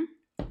 Mm-hmm.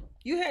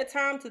 You had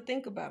time to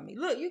think about me.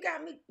 Look, you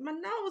got me. My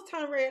nose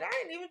turned red.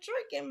 I ain't even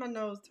drinking. My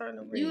nose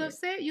turning red. You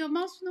upset? You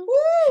emotional?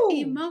 Woo!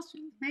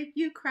 Emotions make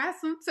you cry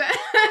sometimes.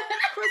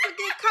 Crystal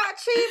get caught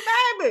cheating,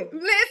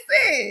 baby.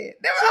 Listen,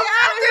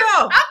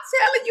 I'm I'm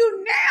telling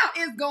you now,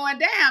 it's going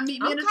down.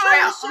 Meet me I'm in the calling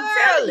trail. I'm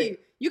telling Shirley.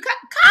 you call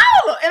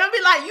her, and I'll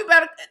be like, you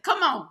better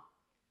come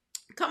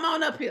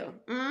on up here.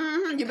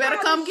 Mm-hmm. You better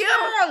come get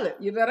her.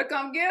 You better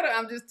come get her.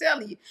 I'm just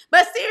telling you.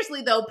 But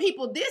seriously though,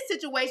 people, this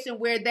situation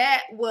where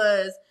that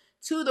was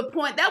to the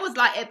point, that was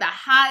like at the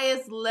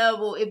highest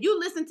level. If you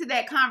listen to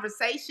that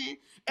conversation,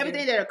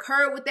 everything that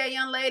occurred with that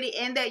young lady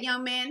and that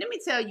young man, let me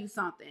tell you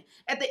something.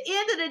 At the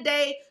end of the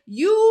day,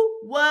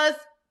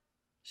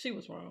 she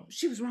was wrong.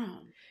 She was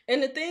wrong.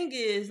 And the thing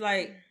is,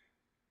 like,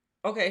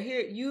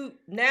 okay,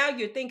 now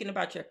you're thinking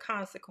about your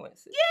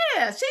consequences.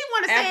 Yeah, she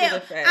want to After say,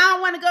 the fact. I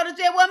don't want to go to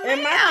jail. Well,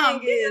 And my ma'am, thing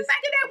did you is-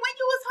 think of that when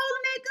you was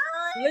holding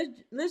that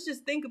gun? Let's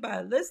just think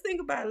about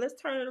it.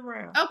 Let's turn it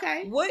around.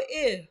 Okay. What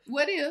if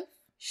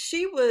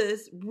she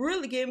was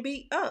really getting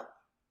beat up?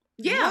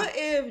 Yeah. What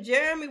if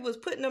Jeremy was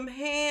putting them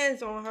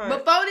hands on her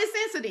Before this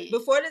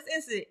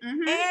incident.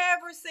 Mhm.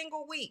 every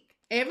single week?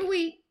 Every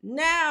week.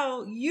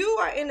 Now you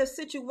are in a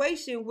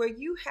situation where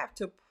you have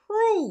to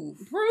prove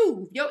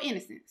your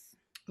innocence.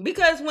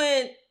 Because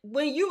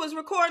when you was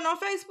recording on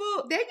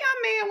Facebook, That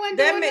young man wasn't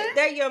doing that.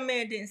 that young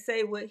man didn't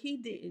say what he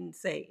didn't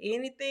say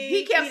anything.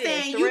 He kept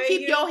saying, "You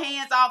keep your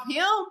hands off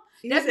him."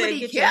 That's what he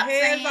Get kept your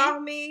hands saying.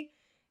 off me.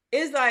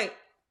 It's like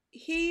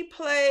he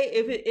played.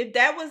 If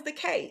that was the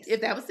case,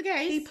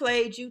 he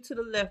played you to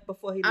the left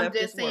before he left. I'm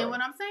just saying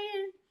what I'm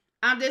saying.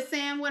 I'm just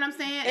saying what I'm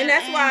saying. And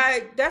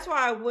that's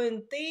why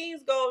when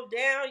things go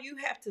down, you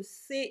have to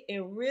sit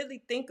and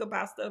really think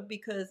about stuff,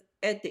 because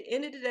at the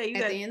end of the day, you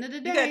got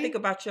to think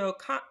about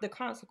the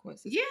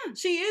consequences. Yeah.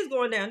 She is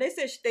going down. They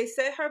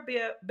set her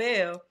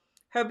bail.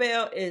 Her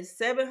bail is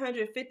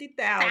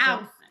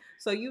 $750,000.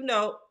 So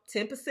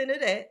 10%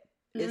 of that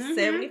is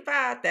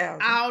 $75,000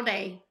 all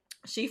day.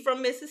 She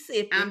from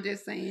Mississippi. I'm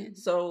just saying.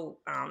 So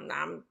I'm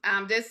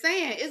just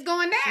saying it's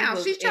going down.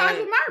 She's charged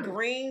with murder.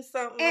 Green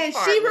something. And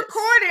she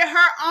recorded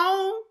her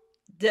own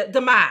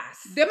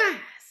demise.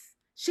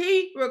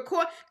 She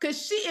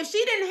because if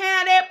she didn't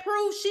have that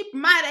proof, she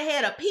might have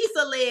had a piece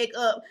of leg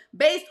up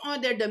based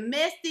on their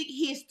domestic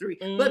history.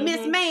 Mm-hmm. But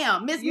Miss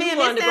Ma'am, it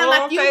sounded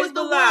like you was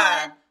the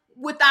one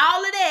with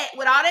all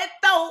that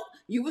thought.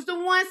 You was the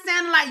one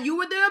sounding like you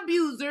were the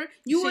abuser.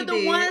 You were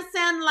the one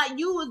sounding like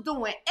you was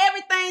doing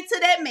everything to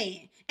that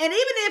man. And even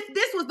if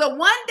this was the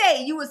one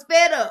day you was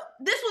fed up,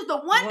 this was the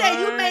one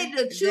day you made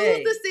to choose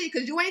to see,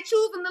 because you ain't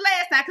choosing the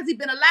last time because he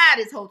been alive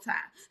this whole time.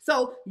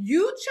 So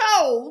you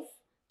chose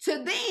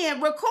to then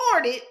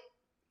record it,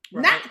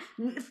 not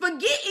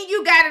forgetting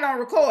you got it on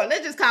record.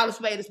 Let's just call a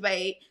spade a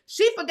spade.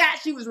 She forgot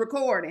she was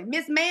recording.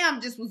 Miss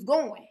Ma'am just was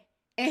going.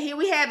 And here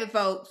we have it,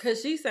 folks.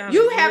 Because she sounded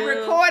You have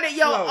recorded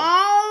your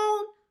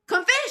own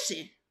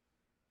confession.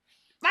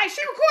 Like,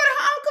 she recorded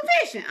her own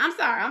confession. I'm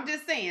sorry. I'm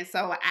just saying.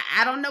 So,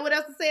 I don't know what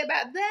else to say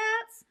about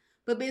that.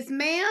 But Miss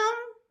Ma'am,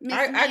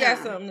 I got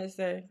something to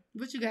say.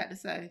 What you got to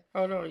say?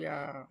 Hold on,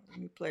 y'all. Let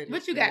me play this.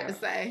 What you got to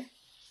say?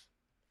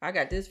 I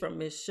got this from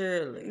Miss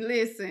Shirley.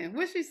 Listen,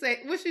 what she said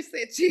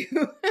to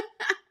you?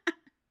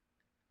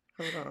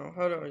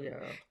 Hold on,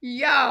 y'all.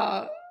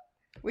 Y'all,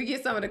 we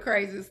get some of the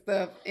craziest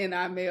stuff in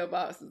our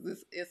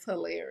mailboxes. It's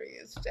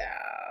hilarious,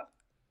 child.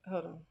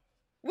 Hold on.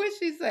 What'd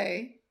she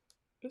say?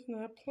 It's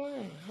not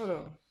playing. Hold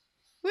on.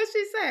 What'd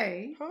she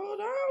say? Hold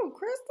on,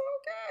 Crystal.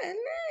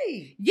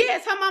 Golly.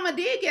 Yes, her mama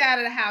did get out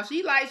of the house.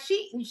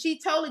 She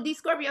totally,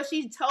 Scorpio,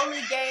 she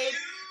totally gave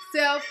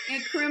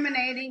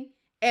self-incriminating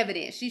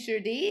evidence. She sure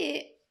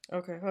did.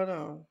 Okay, hold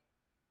on.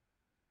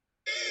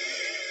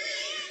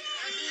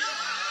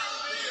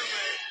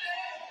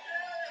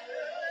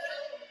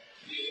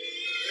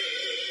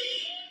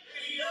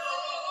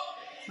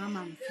 My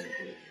mama said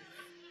this.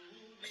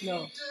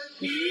 No,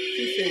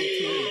 she said it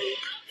to me.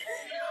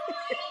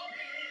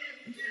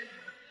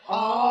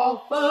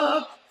 Off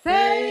of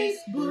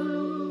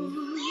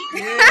Facebook.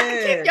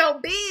 Yeah. Keep your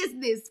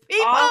business,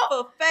 people. Off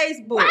of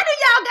Facebook. Why do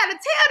y'all gotta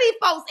tell these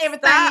folks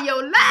everything in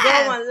your life?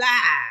 Going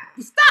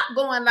live. Stop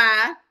going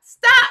live.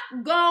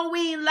 Stop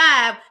going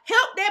live.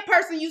 Help that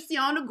person you see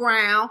on the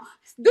ground.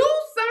 Do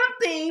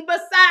something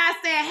besides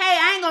saying, "Hey,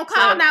 I ain't gonna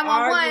call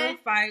 911."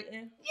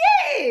 Fighting.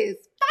 Yes,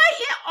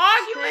 fighting,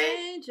 arguing.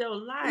 Change your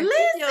life. Listen.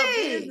 Keep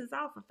your business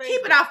off of Facebook.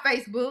 Keep it off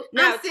Facebook.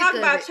 Now, I'm sick talk of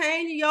about it.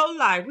 changing your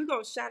life. We're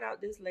gonna shout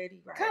out this lady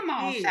right Come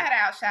on, here.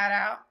 shout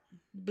out.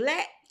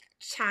 Black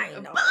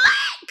China.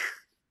 Black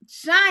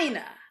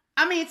China.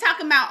 I mean,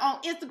 talking about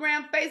on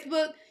Instagram,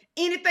 Facebook,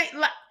 anything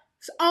like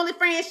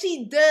OnlyFans.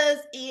 She does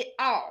it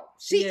all.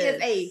 She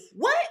is a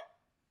what?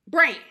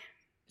 Brand.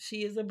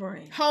 She is a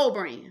brand. Whole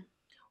brand.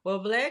 Well,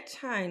 Black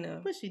China.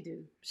 What she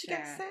do? She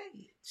got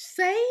saved.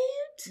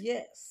 Saved?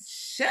 Yes.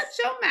 Shut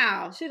your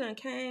mouth. She done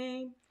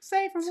came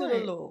saved from to what? the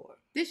Lord.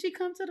 Did she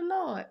come to the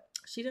Lord?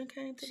 She done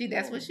came to the Lord.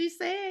 That's what she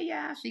said,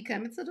 y'all. She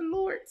coming to the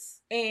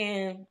Lord's.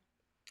 And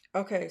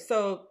okay,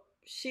 so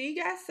she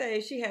got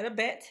saved. She had a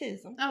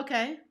baptism.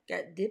 Okay.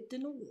 Got dipped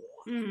in the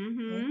water.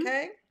 Mm-hmm.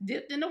 Okay.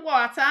 Dipped in the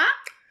water.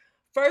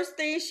 First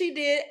thing she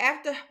did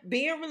after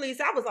being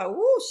released, I was like,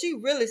 "Woo!" She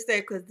really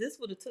stayed, because this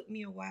would have took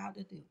me a while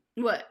to do.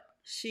 What?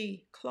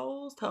 She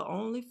closed her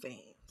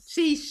OnlyFans.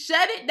 She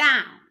shut it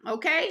down.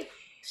 Okay.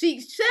 She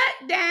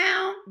shut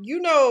down. You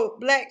know,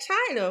 Black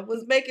China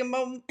was making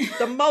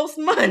the most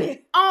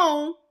money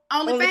on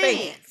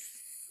OnlyFans.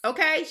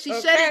 Okay? She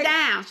shut it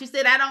down. She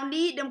said, "I don't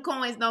need them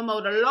coins no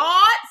more." The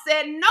Lord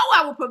said, "No,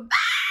 I will provide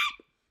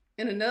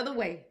in another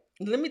way."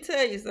 Let me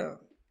tell you something.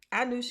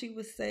 I knew she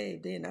was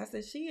saved then. I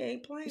said, she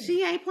ain't playing.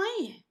 She ain't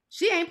playing.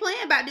 She ain't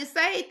playing about this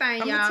saved thing,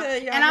 y'all. I'm going to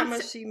tell y'all how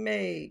much she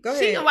made. Go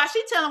ahead. While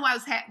she telling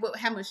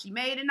how much she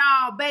made and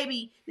all,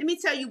 baby, let me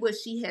tell you what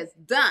she has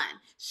done.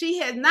 She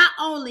has not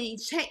only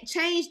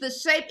changed the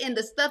shape and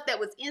the stuff that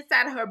was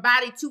inside of her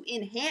body to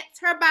enhance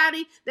her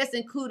body. That's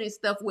including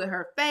stuff with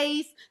her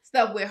face,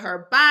 stuff with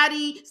her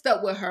body,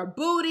 stuff with her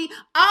booty.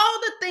 All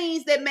the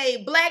things that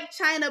made Black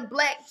China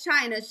Black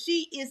China.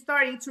 She is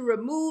starting to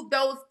remove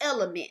those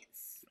elements.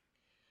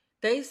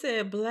 They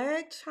said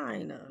Black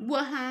China.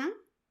 Well, huh?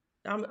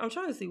 I'm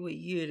trying to see what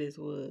year this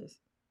was.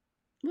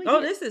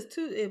 This said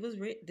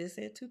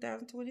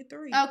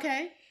 2023.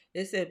 Okay.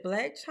 It said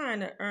Black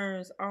China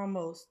earns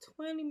almost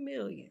 $20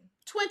 million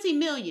 $20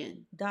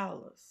 million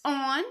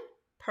on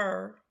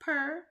per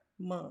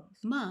month.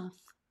 month.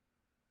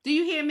 Do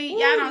you hear me? Ooh,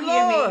 Y'all don't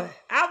Lord. hear me.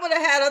 I would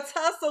have had a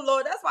tussle,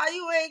 Lord. That's why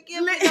you ain't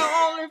giving me no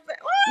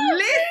OnlyFans.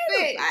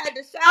 Listen, I had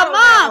to shout a on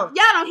that month.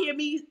 Y'all don't hear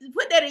me.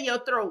 Put that in your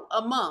throat.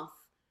 A month.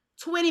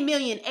 $20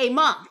 million a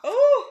month one.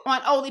 Ooh.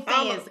 on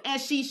OnlyFans, and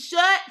she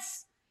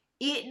shuts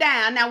it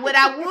down. Now, what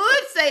I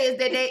would say is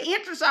that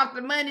interest off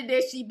the money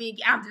that she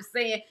be, I'm just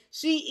saying,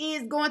 she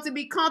is going to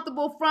be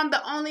comfortable from the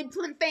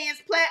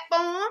OnlyFans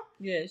platform.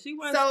 Yeah, she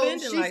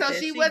wasn't spending like that.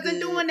 She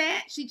wasn't doing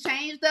that. She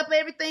changed up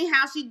everything,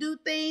 how she do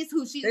things,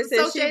 who she's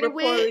associated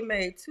with. She reportedly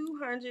made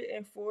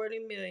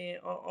 $240 million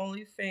on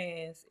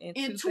OnlyFans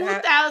in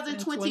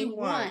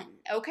 2021.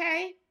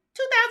 Okay,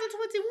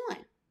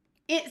 2021.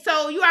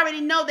 So you already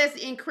know that's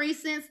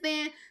increased since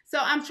then. So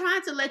I'm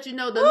trying to let you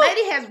know the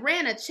lady has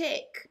ran a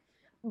check,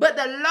 but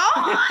the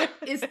Lord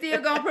is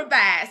still gonna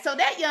provide. So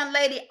that young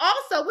lady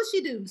also, what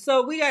she do?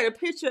 So we got a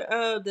picture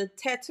of the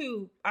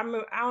tattoo. I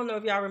don't know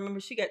if y'all remember.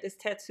 She got this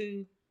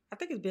tattoo. I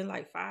think it's been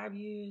like 4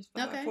 years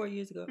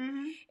ago,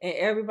 Mm-hmm. and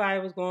everybody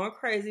was going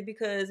crazy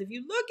because if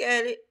you look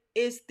at it,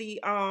 it's the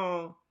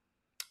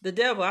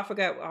devil. I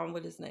forgot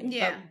what his name.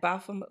 Yeah,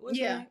 Baphomet.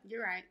 Yeah,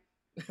 you're right.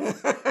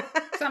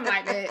 Something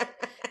like that.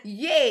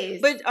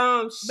 Yes. But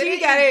she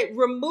got it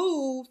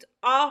removed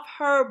off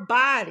her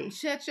body.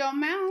 Shut your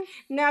mouth.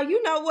 Now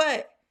you know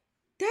what?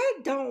 That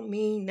don't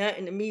mean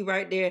nothing to me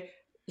right there.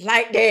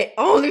 Like that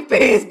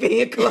OnlyFans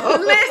being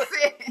closed.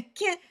 Listen.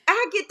 Can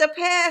I get the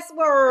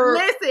password?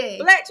 Listen.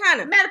 Black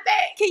China. Matter of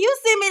fact. Can you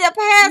send me the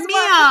password?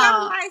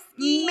 I'm light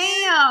skinned.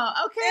 Ma'am.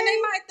 Okay. And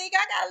they might think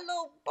I got a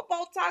little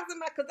Botox in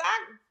my, cause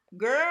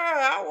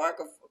I work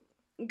a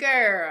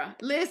girl,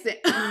 listen.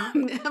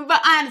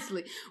 But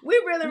honestly,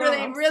 we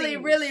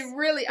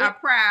really are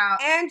proud.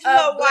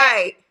 Angela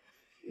White.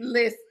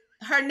 Listen,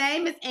 her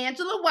name is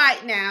Angela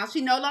White now.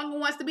 She no longer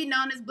wants to be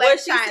known as Black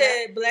China.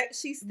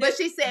 She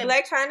said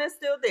Black China is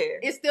still there.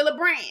 It's still a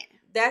brand.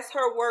 That's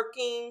her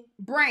working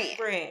brand.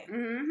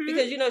 Mm-hmm.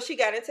 Because she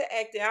got into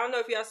acting. I don't know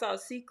if y'all saw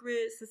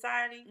Secret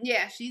Society.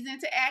 Yeah, she's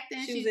into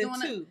acting. She's in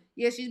two.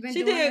 She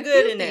did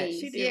good in that.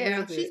 She did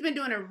real good. She's been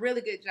doing a really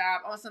good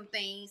job on some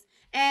things.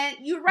 And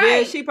you're right.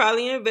 Yeah, she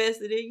probably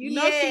invested it. You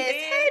know she did.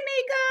 Hey,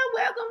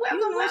 Mika,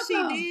 welcome. She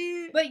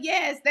did. But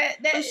yes,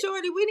 But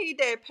shorty, we need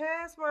that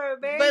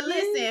password, baby. But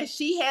listen,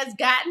 she has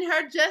gotten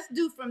her just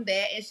due from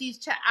that, and she's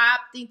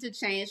opting to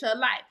change her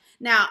life.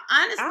 Now,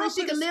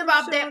 honestly, she can live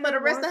off that for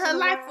the rest of her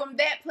life from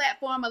that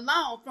platform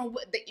alone, from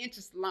the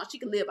interest alone. She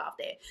can live off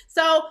that.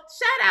 So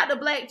shout out to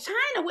Black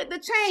China with the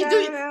change.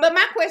 But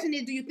my question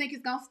is, do you think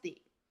it's gonna stick?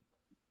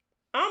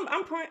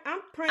 I'm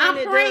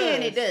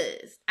praying it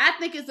does. I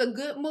think it's a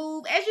good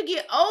move. As you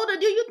get older,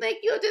 do you think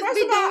you'll just First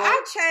be of all,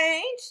 I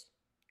changed.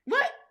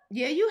 What?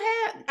 Yeah, you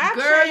have.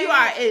 Girl, you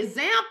are an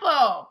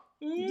example.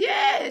 Mm-hmm.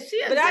 Yeah, she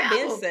is. But I've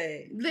been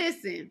saved.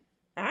 Listen.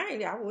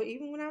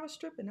 Even when I was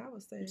stripping, I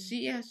was saved.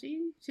 She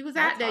was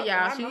out there,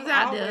 y'all. She was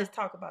out there. I always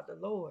talk about the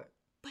Lord.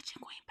 But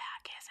your Queen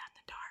Podcast out in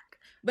the dark.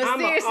 But I'm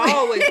seriously,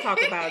 always talk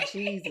about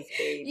Jesus,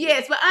 baby.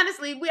 Yes, but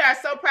honestly, we are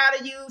so proud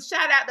of you.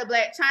 Shout out to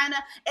Black China.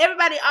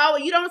 Everybody,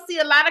 you don't see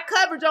a lot of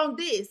coverage on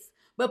this,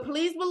 but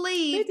please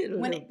believe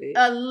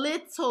a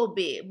little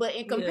bit. But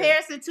in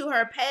comparison to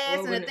her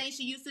past and the things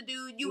she used to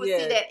do, you would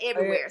see that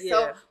everywhere.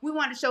 So we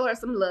want to show her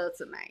some love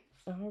tonight.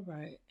 All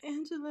right,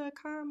 Angela,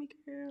 call me,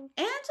 girl.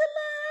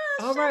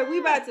 Angela. All right, we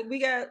about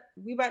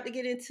to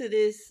get into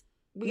this.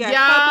 We got a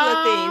couple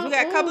of things. We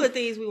got a couple of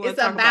things we want to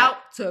talk about.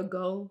 It's about to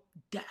go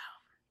down.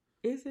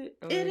 Is it?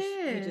 Or it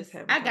is.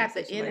 I got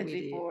the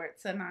energy for it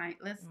tonight.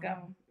 Let's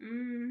go.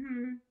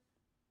 Mm-hmm.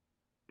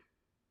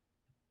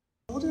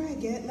 The older I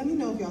get, let me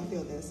know if y'all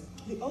feel this.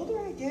 The older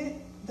I get,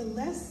 the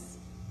less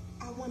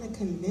I want to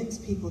convince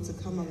people to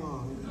come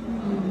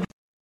along.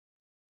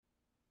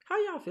 How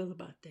y'all feel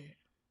about that?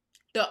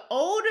 The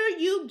older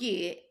you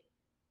get,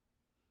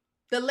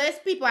 the less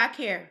people I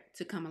care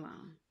to come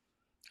along.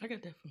 I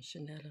got that from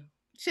Shanetta.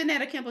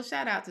 Shanetta Kimble,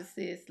 shout out to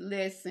sis.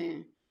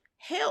 Listen,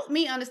 help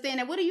me understand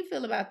that. What do you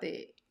feel about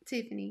that,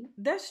 Tiffany?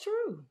 That's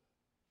true.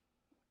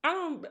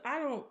 I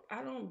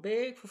don't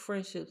beg for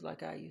friendships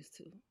like I used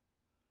to.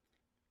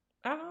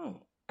 I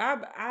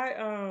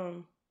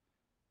don't.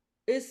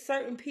 It's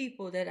certain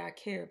people that I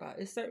care about.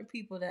 It's certain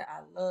people that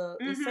I love.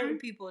 Mm-hmm. It's certain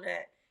people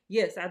that,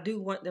 yes, I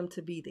do want them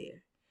to be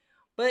there.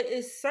 But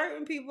it's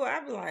certain people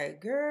I be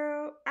like,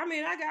 girl, I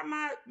mean, I got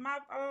my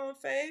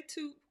fave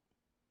too.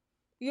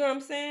 You know what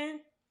I'm saying?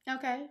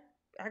 Okay.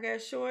 I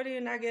got Shorty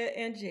and I got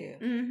Angel.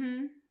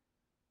 Mm-hmm.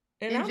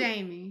 And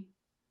Jamie.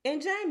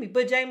 And Jamie.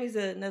 But Jamie's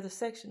another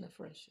section of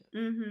friendship.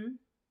 Mm-hmm.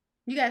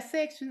 You got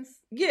sections?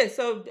 Yeah,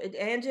 so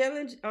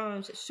Angel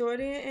and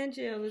Shorty and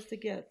Angel is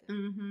together.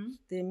 Mm-hmm.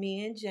 Then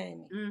me and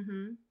Jamie.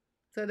 Mm-hmm.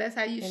 So that's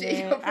how you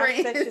share your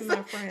friends. I section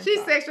my friends She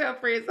section her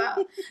friends off.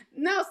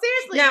 No,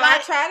 seriously. Now, I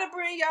try to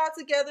bring y'all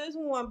together as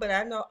one, but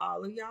I know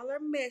all of y'all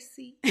are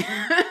messy.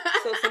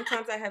 So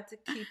sometimes I have to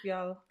keep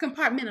y'all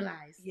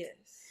compartmentalized. Yes.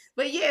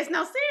 But yes,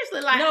 no,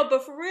 seriously, like no,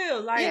 but for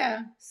real, like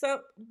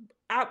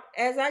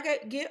as I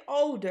get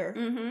older,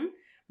 mm-hmm.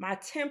 my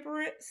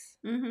temperance,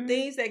 Mm-hmm.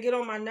 things that get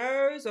on my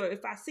nerves, or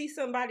if I see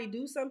somebody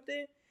do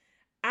something,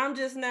 I'm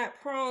just not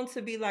prone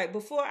to be like,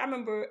 before, I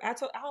remember, I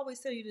always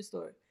tell you this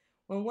story.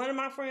 When one of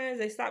my friends,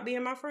 they stopped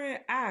being my friend,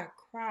 I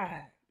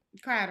cried.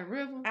 Cried a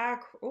river. I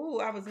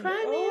was in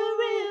Cry me a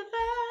river.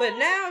 But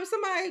now if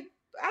somebody,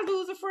 I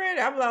lose a friend,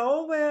 I'm like,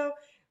 oh, well,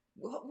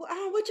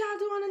 what y'all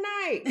doing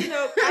tonight? You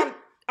know,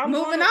 I'm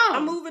moving on.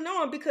 I'm moving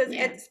on because,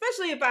 Yeah.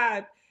 especially if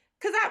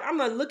I'm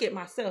going to look at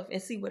myself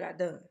and see what I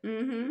done.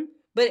 Mm-hmm.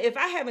 But if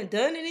I haven't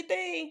done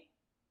anything.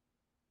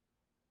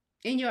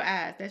 In your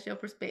eyes, that's your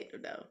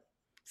perspective, though.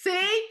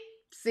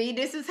 See,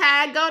 this is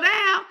how it go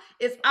down.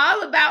 It's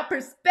all about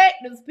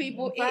perspectives,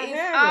 people. It is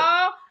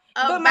all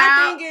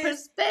about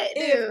perspective.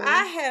 If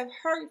I have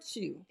hurt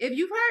you, if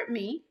you've hurt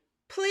me,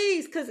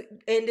 please,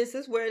 and this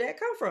is where that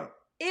come from.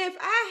 If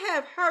I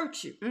have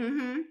hurt you,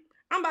 mm-hmm.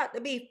 I'm about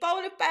to be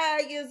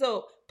 45 years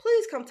old.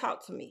 Please come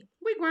talk to me.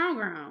 We grown.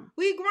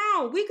 We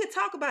grown. We could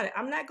talk about it.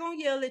 I'm not gonna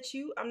yell at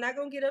you. I'm not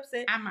gonna get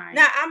upset. I might.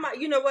 Now I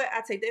might. You know what?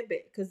 I take that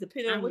back because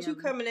depending on I'm what yelling.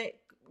 you coming at.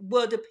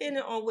 Well,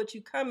 depending on what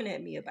you coming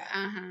at me about.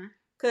 Uh-huh.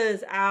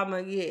 Cause I'm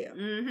a yell.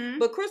 Mm-hmm.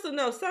 But Crystal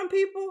knows some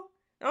people.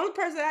 The only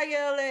person I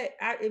yell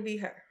at, it be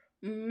her.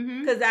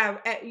 Mm-hmm. Cause I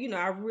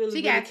really, she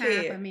really got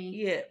care. time for me.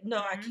 Yeah, no,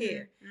 I Mm-hmm.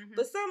 care. Mm-hmm.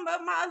 But some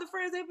of my other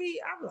friends,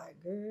 I'm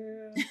like,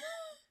 girl,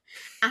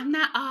 I'm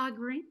not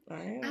arguing.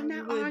 I'm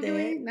not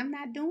arguing. I'm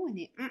not doing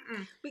it.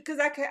 Mm-mm. Because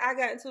I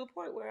got into a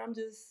point where I'm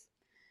just.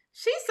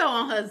 She's so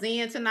on her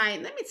zen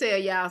tonight. Let me tell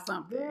y'all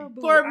something. Girl,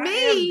 boo, For I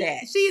me, am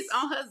that. she's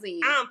on her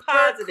zen. I'm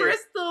positive. For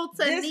Crystal,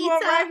 Tanita, This one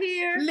right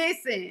here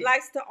listen,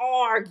 likes to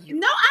argue.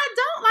 No, I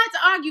don't like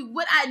to argue.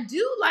 What I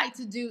do like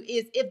to do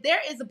is if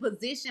there is a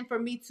position for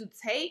me to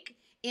take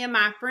in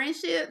my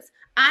friendships,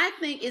 I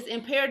think it's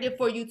imperative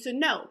for you to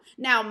know.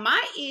 Now,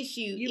 my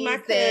issue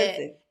is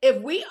that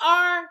if we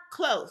are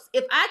close,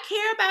 if I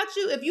care about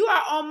you, if you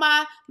are on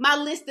my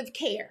list of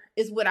care,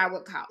 is what I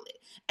would call it.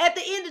 At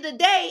the end of the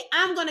day,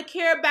 I'm going to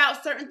care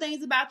about certain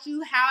things about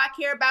you, how I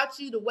care about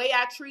you, the way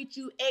I treat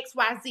you, X,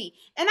 Y, Z.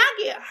 And I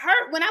get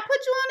hurt when I put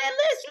you on that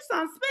list. You're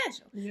something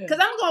special. Because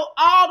I'm going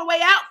all the way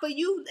out for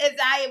you as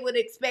I would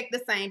expect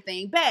the same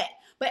thing back.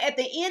 But at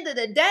the end of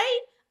the day,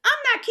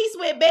 I'm not Key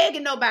Sweat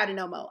begging nobody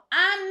no more.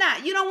 I'm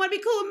not. You don't want to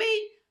be cool with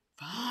me?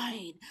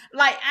 Fine.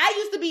 Like, I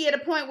used to be at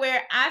a point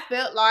where I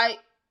felt like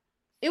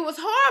it was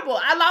horrible.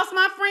 I lost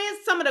my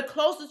friends. Some of the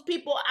closest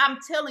people, I'm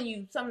telling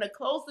you, some of the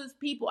closest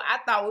people, I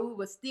thought we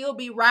would still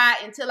be right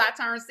until I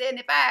turned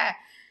 75.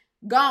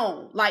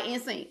 Gone. Like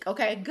NSYNC.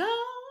 Okay? Gone.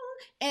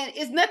 And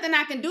it's nothing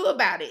I can do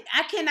about it.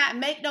 I cannot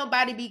make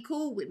nobody be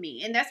cool with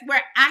me. And that's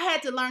where I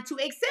had to learn to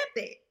accept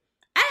it.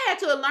 I had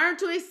to learn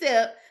to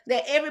accept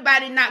that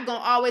everybody not going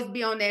to always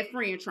be on that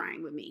friend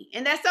train with me.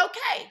 And that's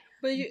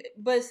okay.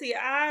 But see,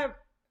 I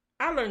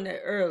learned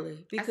that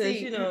early because,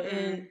 you know,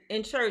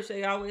 in church,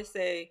 they always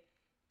say,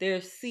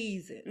 there's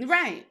seasons.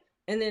 Right.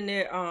 And then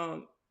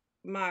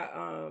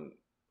my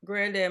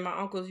granddad and my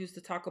uncles used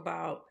to talk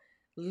about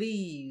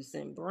leaves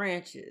and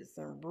branches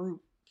and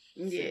roots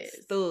and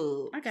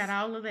stubs. I got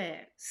all of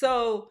that.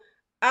 So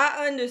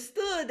I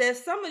understood that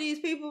some of these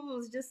people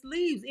was just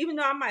leaves. Even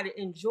though I might have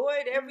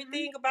enjoyed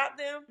everything about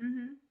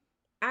them,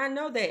 I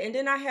know that. And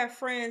then I have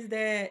friends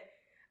that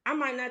I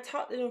might not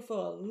talk to them for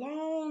a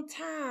long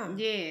time.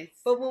 Yes.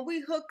 But when we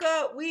hook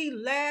up, we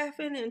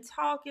laughing and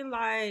talking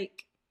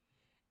like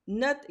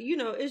nothing, you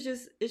know, it's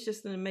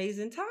just an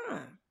amazing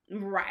time.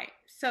 Right.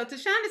 So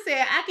Tashonda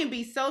said, I can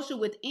be social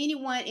with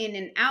anyone in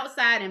an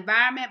outside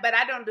environment, but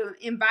I don't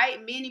invite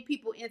many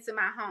people into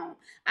my home.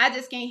 I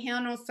just can't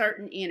handle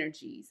certain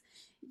energies.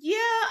 Yeah,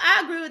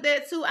 I agree with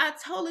that too. I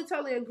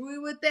totally agree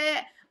with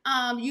that.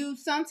 You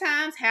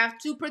sometimes have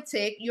to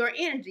protect your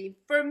energy.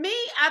 For me,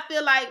 I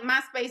feel like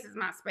my space is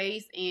my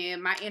space,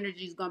 and my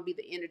energy is going to be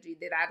the energy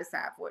that I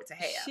decide for it to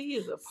have. She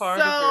is a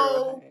party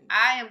girl. So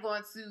I am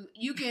going to.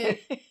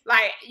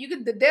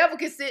 The devil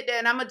can sit there,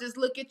 and I'm gonna just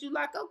look at you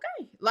like,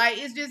 okay, like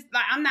it's just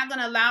like I'm not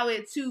gonna allow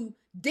it to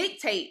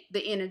dictate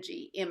the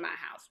energy in my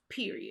house.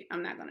 Period.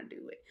 I'm not gonna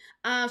do it.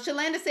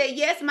 Shalanda said,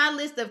 yes, my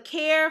list of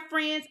care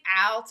friends.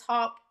 I'll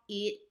talk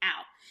it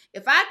out.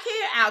 If I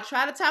care, I'll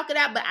try to talk it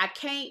out, but I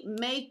can't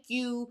make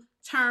you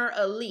turn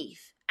a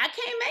leaf. I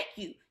can't make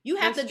you. You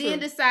have to then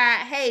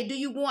decide, hey, do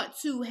you want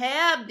to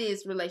have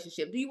this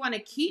relationship? Do you want to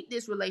keep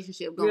this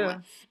relationship going? Yeah.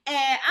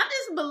 And I'm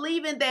just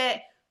believing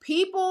that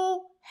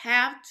people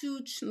have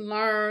to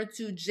learn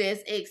to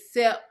just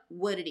accept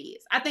what it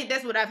is. I think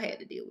that's what I've had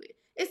to deal with.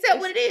 Accept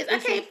what it is. I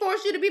can't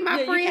force you to be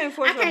my friend.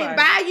 I can't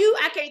buy you.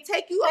 I can't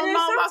take you on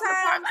long walks to the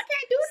park. I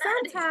can't do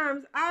that.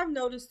 Sometimes I've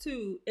noticed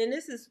too, and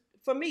this is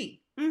for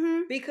me,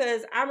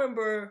 because I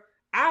remember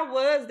I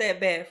was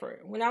that bad friend.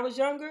 When I was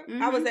younger,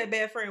 I was that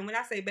bad friend. When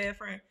I say bad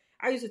friend,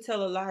 I used to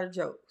tell a lot of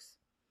jokes.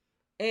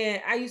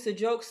 And I used to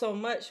joke so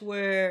much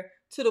to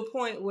the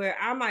point where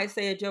I might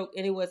say a joke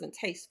and it wasn't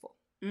tasteful.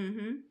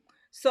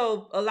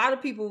 So a lot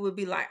of people would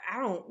be like,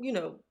 I don't,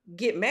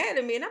 get mad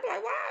at me. And I'm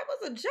like, why? It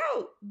was a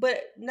joke.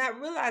 But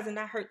not realizing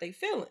I hurt their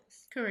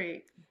feelings.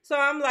 Correct. So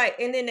I'm like,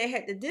 and then they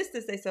had to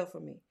distance themselves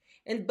from me.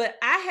 But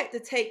I had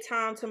to take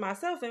time to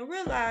myself and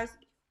realize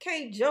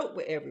can't joke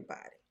with everybody.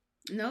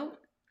 Nope.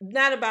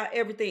 Not about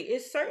everything.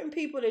 It's certain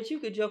people that you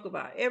could joke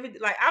about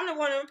everything. Like I'm the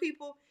one of them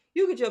people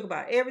you could joke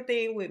about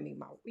everything with me.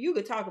 You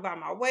could talk about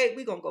my weight.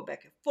 We're gonna go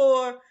back and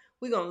forth.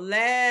 We're gonna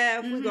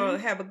laugh. We're gonna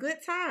have a good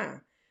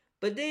time.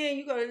 But then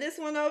you go to this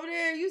one over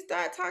there. You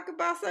start talking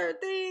about certain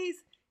things,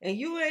 and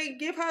you ain't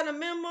give her the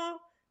memo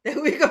that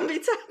we're gonna be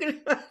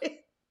talking about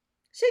it.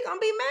 She gonna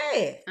be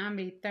mad. I'm gonna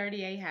be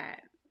 38 high.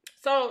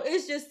 So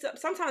it's just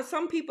sometimes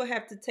some people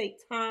have to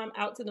take time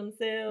out to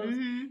themselves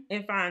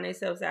and find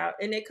themselves out,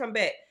 and they come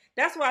back.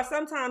 That's why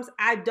sometimes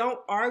I don't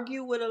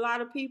argue with a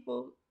lot of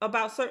people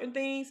about certain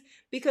things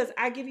because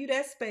I give you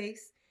that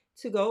space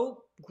to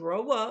go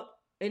grow up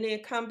and then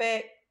come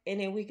back and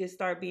then we can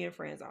start being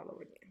friends all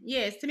over again.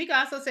 Yes, Tamika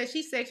also said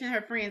she sectioned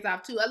her friends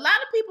off too. A lot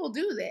of people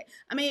do that.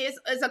 I mean,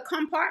 it's a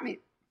compartment.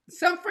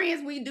 Some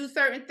friends, we do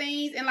certain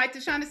things, and like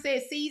Tashonda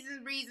said,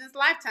 seasons, reasons,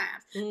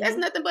 lifetimes. That's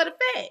nothing but a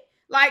fact.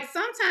 Like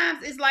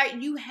sometimes it's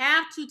like you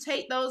have to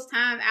take those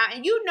times out,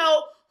 and you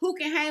know who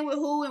can hang with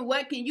who and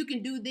what you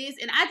can do this.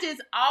 And I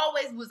just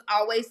was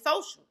always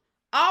social.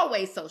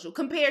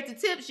 Compared to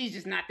Tip, she's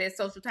just not that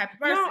social type of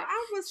person. No,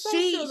 I was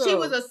social. She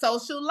was a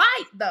social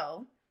light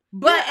though.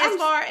 But yeah, as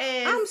far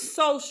as I'm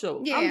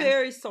social, I'm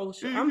very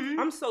social.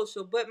 I'm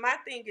social. But my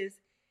thing is,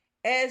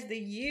 as the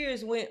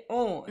years went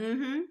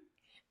on,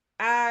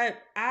 I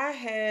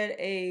had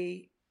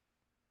I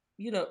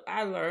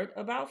learned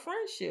about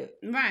friendship.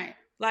 Right.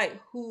 Like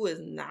who is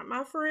not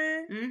my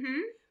friend,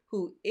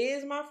 who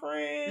is my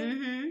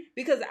friend.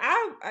 Because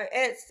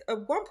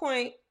at one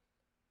point,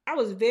 I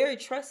was very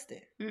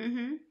trusting.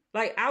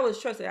 Like I was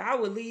trusting. I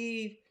would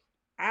leave,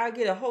 I'd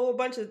get a whole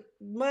bunch of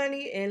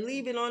money and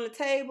leave it on the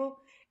table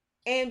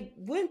and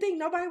wouldn't think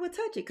nobody would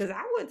touch it because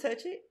I wouldn't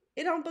touch it.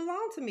 It don't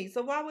belong to me.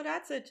 So why would I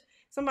touch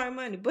somebody's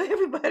money? But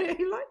everybody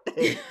ain't like that.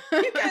 You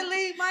can't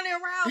leave money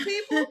around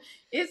people.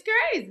 It's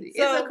crazy.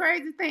 So, it's a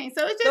crazy thing.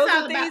 So it's just those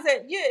all are about...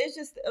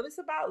 things it's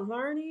about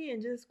learning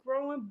and just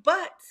growing.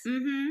 But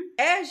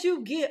as you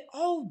get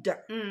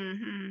older,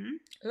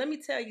 let me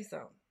tell you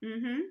something.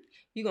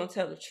 You're going to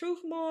tell the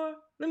truth more.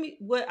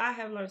 What I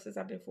have learned since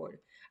I've been 40.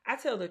 I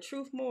tell the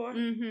truth more.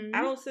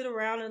 I don't sit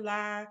around and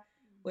lie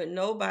with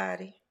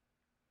nobody.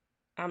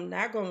 I'm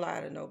not going to lie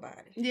to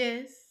nobody.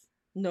 Yes.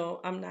 No,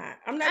 I'm not.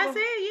 I said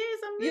yes.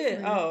 I'm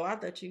listening. Yeah. Oh, I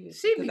thought you was.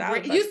 She be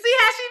ready. You see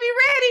how she be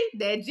ready?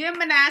 That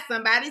Gemini.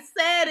 Somebody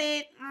said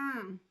it.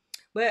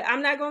 But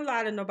I'm not gonna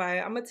lie to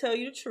nobody. I'm gonna tell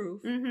you the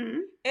truth.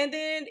 And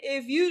then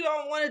if you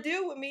don't want to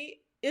deal with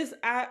me,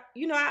 I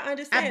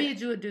understand. I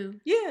bid you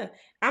adieu. Yeah.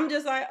 I'm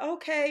just like,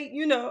 okay,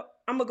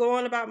 I'm gonna go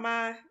on about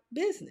my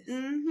business.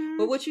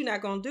 But what you're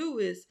not gonna do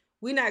is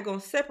we're not gonna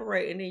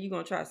separate, and then you're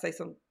gonna try to say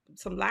some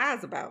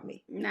lies about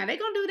me. Now they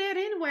gonna do that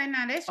anyway.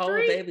 Now that's street. Oh,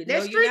 baby,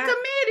 that's street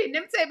committed.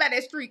 Let me tell you about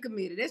that street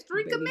committed. That's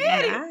street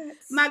committed.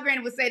 My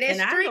granny would say that's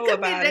street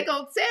committed. They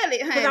gonna tell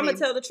it, honey. Because I'm gonna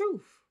tell the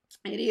truth.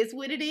 It is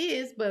what it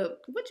is,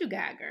 but what you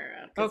got,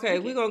 girl? Okay,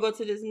 we're gonna go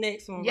to this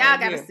next one. Y'all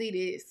gotta see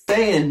this.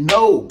 Saying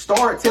no.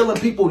 Start telling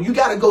people you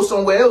gotta go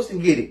somewhere else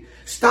and get it.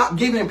 Stop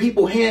giving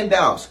people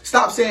handouts.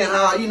 Stop saying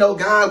how,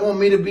 God want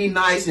me to be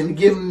nice and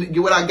give him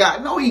what I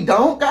got. No, he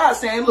don't. God's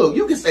saying, look,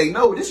 you can say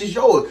no. This is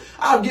yours.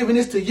 I'm giving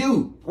this to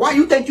you. Why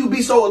you think you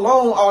be so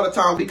alone all the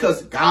time?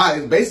 Because God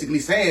is basically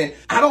saying,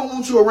 I don't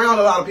want you around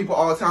a lot of people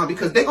all the time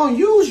because they're gonna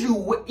use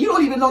you. You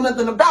don't even know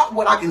nothing about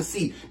what I can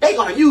see. They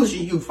gonna use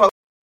you, fuck.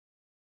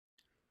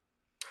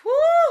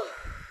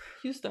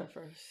 You start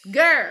first.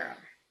 Girl,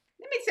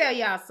 let me tell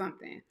y'all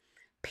something.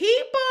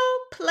 People,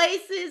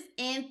 places,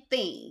 and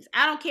things.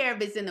 I don't care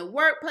if it's in the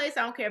workplace.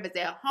 I don't care if it's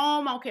at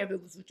home. I don't care if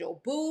it's with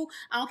your boo.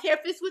 I don't care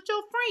if it's with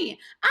your friend.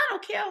 I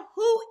don't care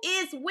who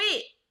is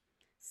with.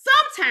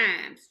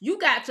 Sometimes you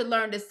got to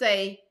learn to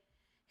say,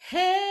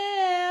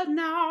 hell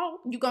no.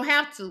 You're going to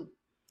have to.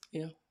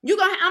 Yeah.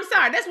 I'm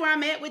sorry. That's where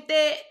I'm at with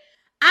that.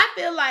 I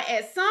feel like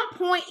at some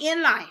point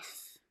in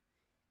life,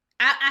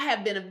 I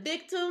have been a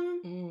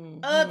victim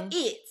of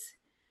it.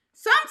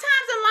 Sometimes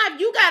in life,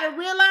 you got to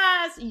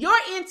realize your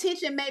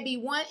intention may be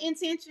one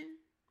intention.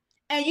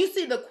 And you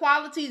see the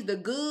qualities, the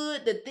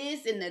good, the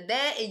this and the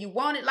that, and you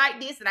want it like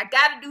this, and I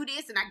got to do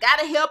this, and I got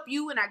to help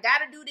you, and I got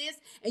to do this.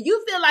 And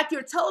you feel like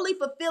you're totally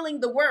fulfilling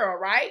the world,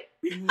 right?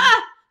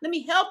 Let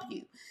me help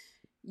you.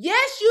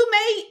 Yes, you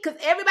may, because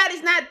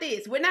everybody's not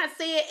this. We're not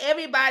saying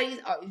everybody's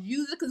a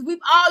user, because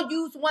we've all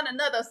used one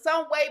another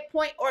some way,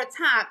 point, or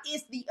time.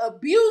 It's the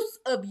abuse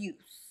of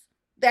use.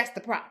 That's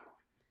the problem.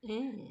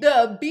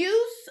 The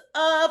abuse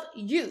of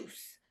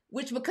use,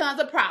 which becomes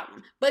a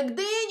problem. But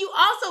then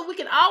we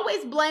can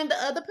always blame the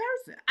other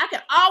person. I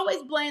can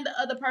always blame the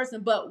other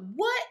person. But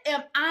what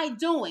am I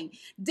doing?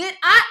 Did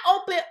I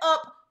open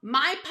up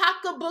my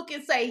pocketbook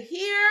and say,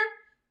 here,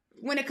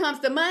 when it comes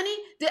to money,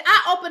 did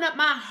I open up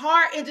my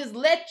heart and just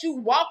let you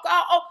walk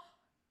out? Oh,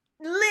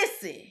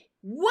 listen,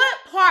 what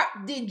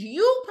part did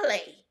you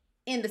play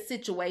in the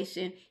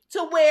situation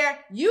to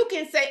where you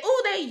can say,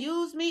 oh, they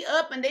used me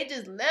up and they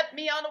just left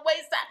me on the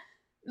wayside?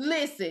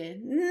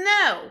 Listen,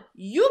 no,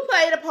 you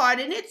played a part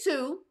in it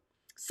too.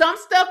 Some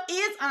stuff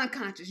is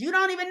unconscious. You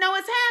don't even know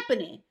it's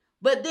happening.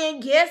 But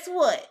then guess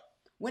what?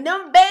 When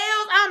them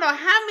bells, I don't know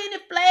how many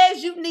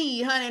flags you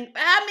need, honey,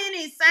 how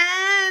many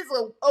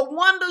signs or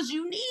wonders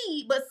you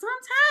need, but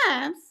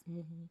sometimes,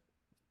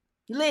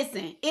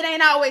 listen, it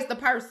ain't always the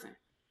person.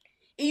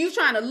 And you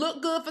trying to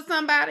look good for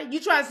somebody, you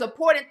trying to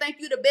support and think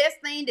you the best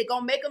thing that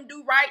gonna make them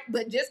do right,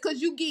 but just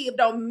because you give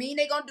don't mean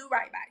they gonna do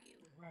right by you.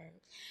 Right.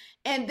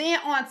 And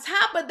then on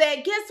top of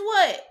that, guess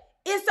what?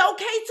 It's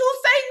okay to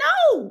say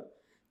no.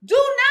 Do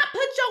not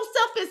put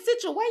yourself in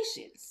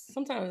situations.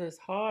 Sometimes it's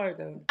hard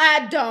though.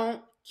 I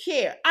don't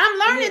care. I'm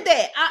learning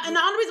that. And the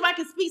only reason why I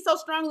can speak so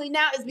strongly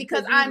now is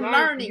because I'm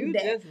learning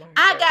that.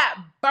 I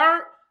got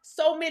burnt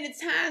so many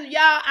times,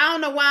 y'all. I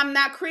don't know why I'm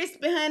not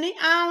crispy, honey.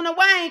 I don't know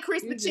why I ain't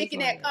crispy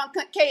chicken at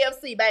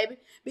KFC, baby.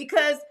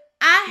 Because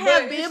I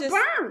have been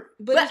burnt.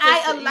 But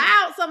I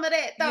allowed some of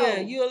that though. Yeah,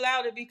 you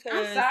allowed it because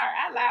I'm sorry,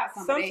 I allowed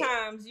some of that.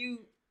 Sometimes you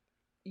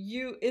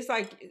it's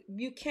like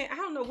you can't, I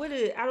don't know what it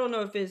is. I don't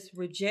know if it's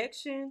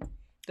rejection,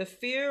 the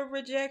fear of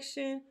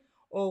rejection,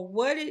 or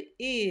what it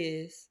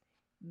is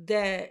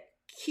that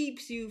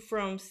keeps you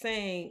from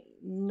saying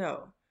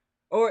no.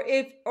 Or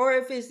if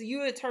it's you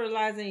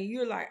internalizing,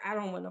 you're like, I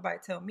don't want nobody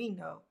to tell me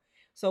no.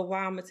 So why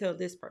I'm gonna tell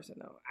this person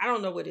no? I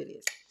don't know what it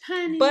is.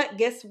 Honey. But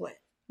guess what?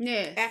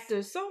 Yes.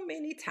 After so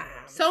many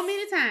times.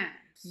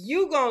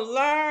 You gonna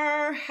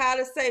learn how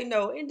to say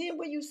no. And then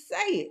when you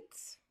say it.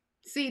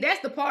 See,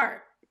 that's the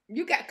part.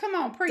 You got, come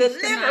on, preach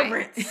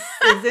deliverance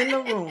is in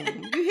the room.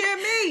 You hear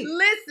me?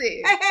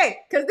 Listen. Hey.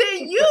 Because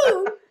then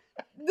you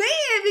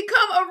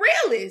become a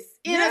realist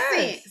in a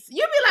sense.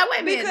 You be like, wait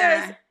a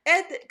minute.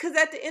 Because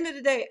at the end of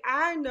the day,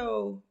 I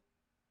know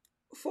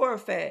for a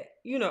fact,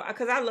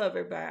 because I love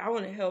everybody. I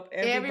want to help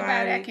everybody.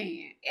 Everybody I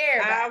can.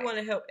 Everybody. I want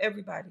to help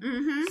everybody.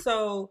 Mm-hmm.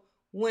 So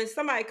when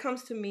somebody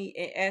comes to me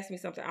and asks me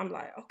something, I'm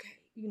like, okay,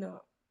 I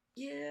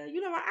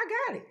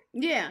got it.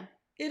 Yeah.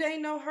 It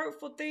ain't no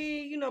hurtful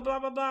thing, blah,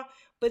 blah, blah.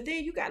 But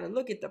then you got to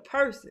look at the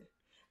person.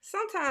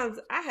 Sometimes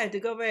I had to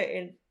go back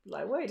and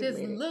wait a minute. Just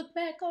look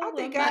back over. I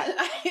think be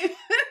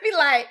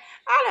like,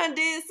 I done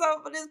did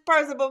something for this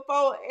person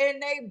before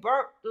and they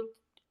burnt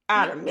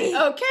out of me.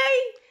 Okay.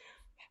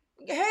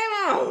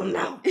 Hell no.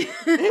 No.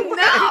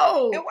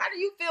 And why do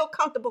you feel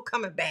comfortable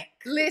coming back?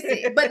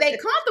 Listen, but they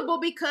comfortable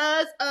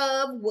because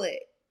of what?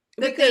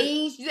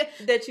 Things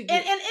that you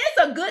get. And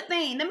it's a good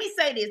thing. Let me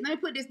say this. Let me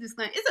put this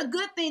disclaimer. It's a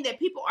good thing that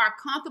people are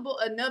comfortable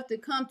enough to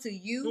come to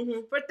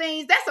you for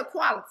things. That's a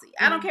quality.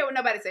 I don't care what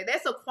nobody say.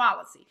 That's a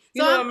quality.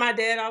 You know what my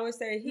dad always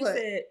said? He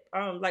said,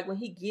 when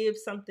he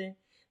gives something,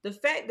 the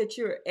fact that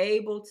you're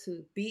able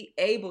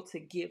to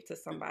give to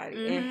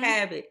somebody and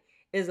have it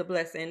is a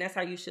blessing. And that's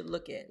how you should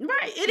look at it.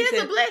 Right. It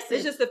is a blessing.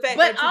 It's just the fact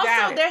that you got it.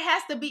 But also there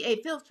has to be a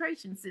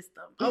filtration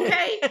system.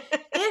 Okay? It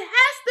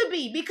has to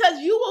be, because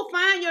you will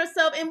find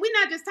yourself, and we're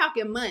not just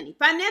talking money.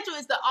 Financial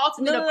is the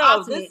ultimate of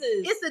ultimate.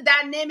 It's the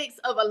dynamics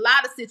of a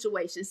lot of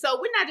situations. So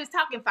we're not just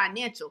talking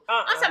financial.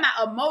 I'm talking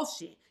about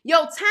emotion.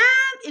 Your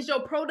time is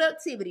your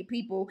productivity,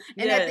 people.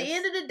 And at the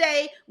end of the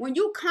day, when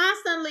you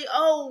constantly,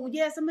 oh,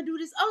 yes, I'm going to do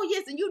this. Oh,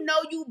 yes. And you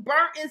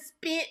burnt and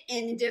spit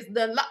and just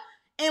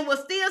and will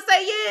still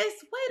say yes.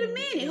 Wait a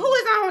minute. Who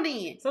is on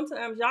then?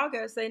 Sometimes y'all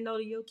gotta say no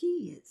to your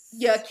kids.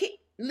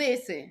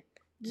 Listen.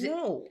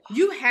 No.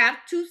 You have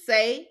to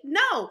say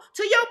no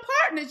to your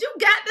partners. You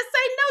got to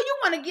say no. You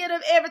want to give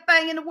them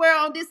everything in the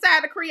world on this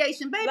side of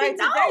creation, baby. Like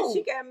no. Today,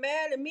 she got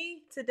mad at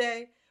me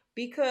today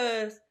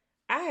because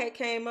I had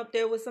came up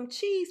there with some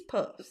cheese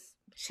puffs.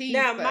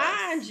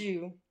 Mind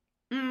you,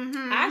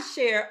 I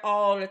share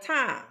all the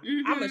time.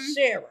 I'm a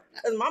sharer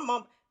because my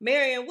mom,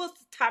 Marianne Wilson,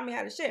 taught me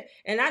how to share.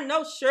 And I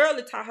know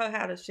Shirley taught her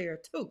how to share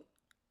too.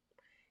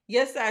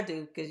 Yes, I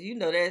do. Because you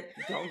know that.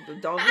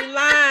 Don't be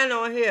lying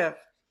on here.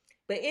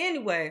 But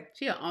anyway.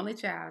 She an only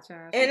child.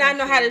 And I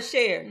know how to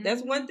share.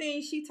 That's one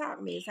thing she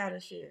taught me is how to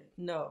share.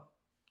 No.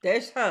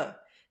 That's her.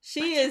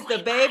 She is the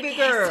baby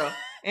girl.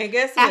 And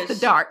guess what? After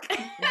dark.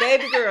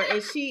 Baby girl.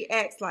 And she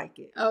acts like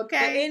it. Okay.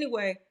 But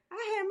anyway,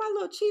 I had my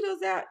little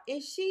Cheetos out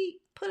and she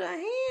put her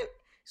hand.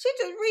 She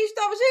just reached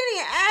over. She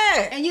didn't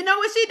ask. And you know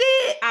what she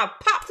did? I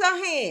popped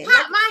her hand.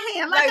 Popped my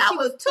hand like I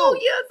was 2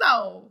 years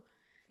old.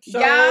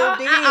 Y'all,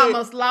 I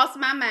almost lost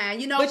my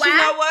mind. You know why? But you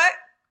know what?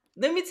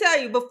 Let me tell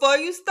you, before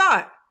you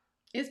start,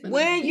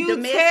 when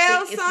you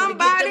tell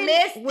somebody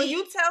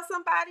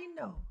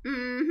no,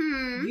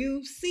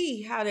 you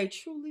see how they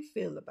truly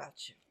feel about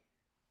you.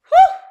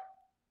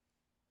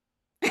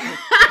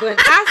 When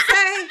I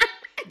say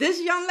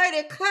this young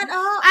lady cut up.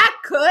 I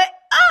cut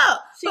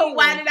up. So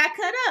why did I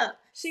cut up?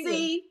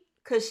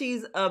 Because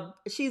she's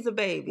a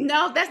baby.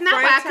 No, that's not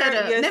why I cut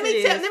up. Yes, let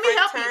me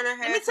help you.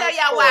 Let me tell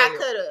y'all why I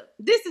cut up.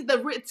 This is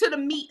to the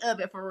meat of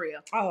it for real.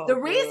 Oh, the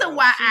reason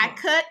why I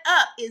cut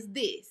up is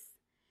this.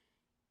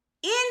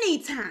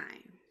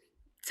 Anytime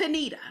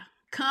Tanita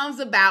comes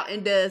about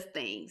and does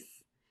things,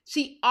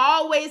 she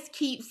always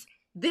keeps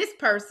this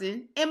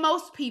person and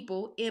most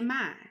people in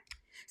mind.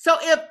 So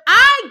if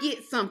I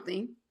get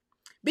something,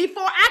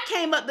 before I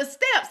came up the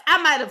steps,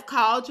 I might have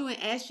called you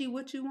and asked you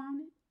what you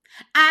wanted.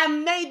 I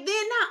may then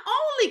not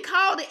only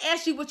call to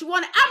ask you what you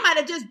wanted, I might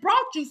have just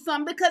brought you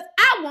something because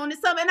I wanted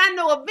something. And I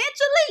know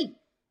eventually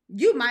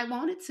You might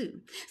want it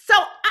too. So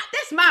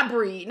that's my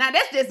breed. Now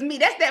that's just me.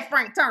 That's that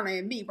Frank Turner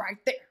in me right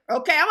there.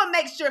 Okay, I'm gonna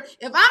make sure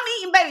if I'm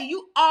eating, baby,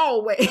 you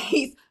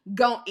always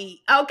gonna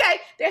eat. Okay,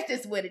 that's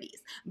just what it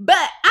is.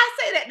 But I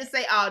say that to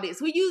say all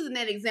this. We're using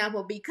that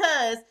example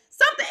because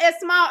something as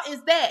small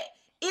as that,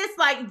 it's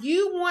like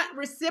you want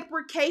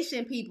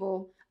reciprocation,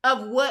 people,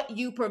 of what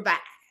you provide.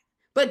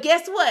 But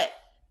guess what?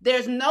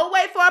 There's no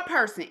way for a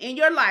person in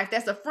your life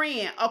that's a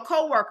friend, a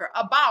coworker,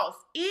 a boss,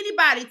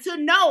 anybody to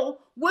know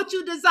what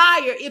you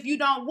desire if you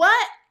don't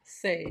what?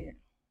 Say it.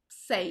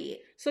 Say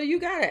it. So you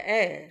gotta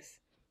ask.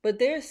 But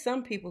there's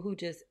some people who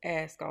just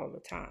ask all the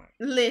time.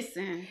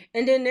 Listen.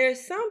 And then there's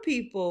some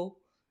people,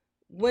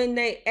 when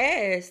they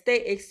ask,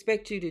 they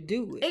expect you to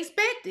do it.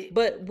 Expect it.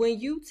 But when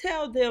you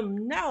tell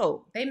them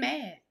no, they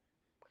mad.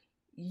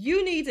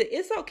 You need to,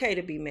 it's okay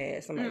to be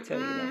mad. Somebody tell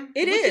you no.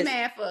 It what is. You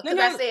mad for? Because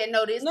I said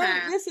no this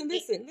time. Listen.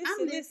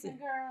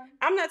 Girl.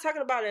 I'm not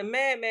talking about a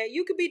mad.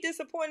 You could be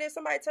disappointed if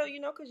somebody tell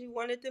you no because you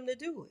wanted them to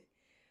do it.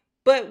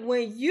 But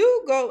when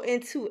you go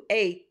into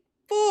a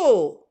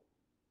full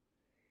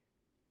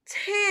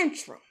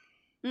tantrum,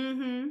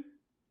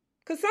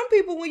 because some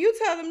people, when you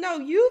tell them no,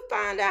 you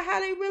find out how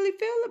they really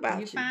feel about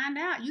you. You find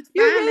out. You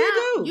really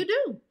do. You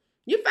do.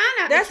 You find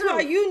out. That's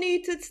why you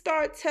need to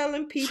start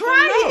telling people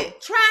Try no.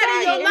 it. Try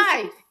it in your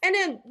life. And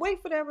then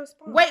wait for that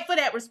response. Wait for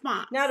that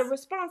response. Now, the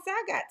response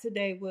I got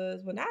today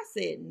was when I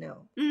said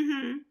no.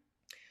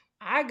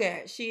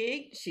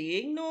 She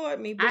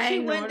ignored me, but she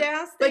went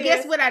downstairs. But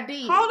guess what I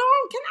did? Hold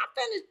on, can I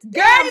finish?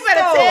 Girl, you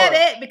better tell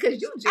that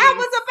because you just. I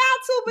was about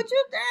to, but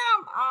you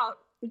damn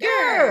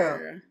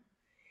girl.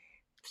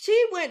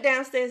 She went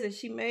downstairs and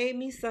she made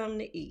me something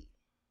to eat.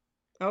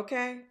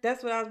 Okay?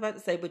 That's what I was about to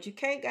say, but you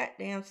can't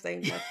goddamn say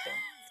nothing.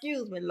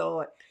 Excuse me,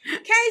 Lord.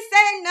 Can't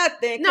say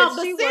nothing. No,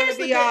 but she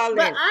seriously, be all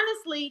but in.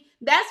 honestly,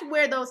 that's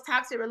where those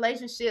toxic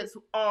relationships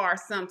are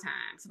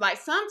sometimes. Like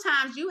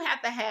sometimes you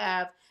have to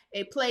have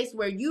a place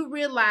where you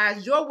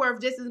realize your worth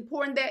just as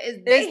important as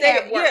they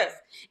have worth.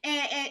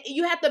 Yeah. And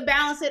you have to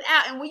balance it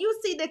out. And when you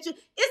see that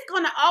it's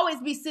going to always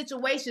be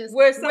situations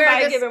where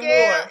somebody's giving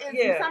more.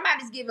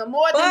 Somebody's giving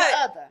more than the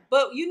other.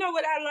 But you know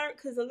what I learned?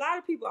 Because a lot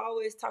of people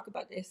always talk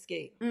about that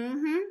scale.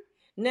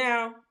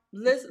 Now,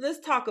 let's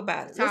talk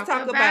about it. Let's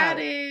talk about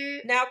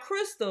it. Now,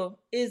 Crystal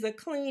is a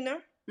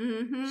cleaner.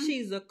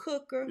 She's a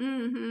cooker.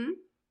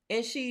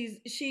 And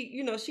she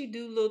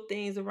do little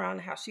things around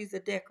the house. She's a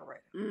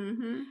decorator.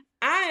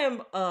 I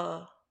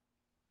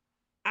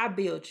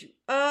build you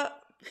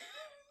up.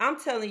 I'm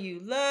telling you,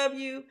 love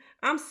you.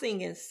 I'm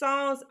singing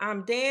songs.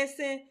 I'm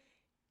dancing.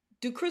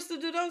 Do Crystal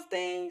do those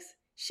things?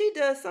 She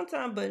does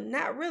sometimes, but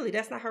not really.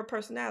 That's not her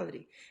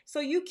personality. So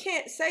you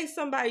can't say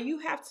somebody. You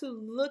have to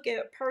look at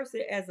a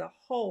person as a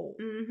whole.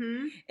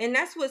 And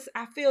that's what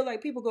I feel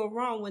like people go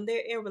wrong when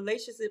they're in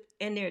relationships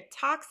and they're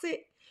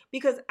toxic.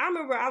 Because I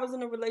remember I was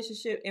in a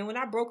relationship and when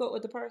I broke up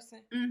with the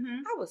person,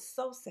 I was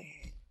so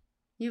sad.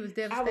 You was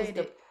devastated. I was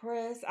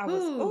depressed. I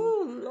was,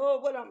 oh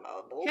Lord, what I'm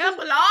help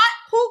a lot.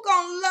 Who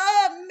gonna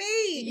love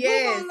me?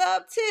 Yes. Who gonna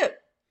love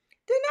Tip?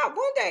 Then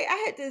one day I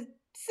had to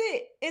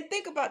sit and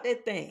think about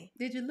that thing.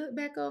 Did you look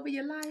back over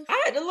your life?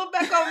 I had to look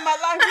back over my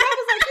life. And I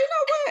was like, you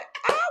know what?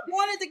 I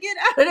wanted to get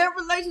out of that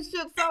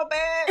relationship so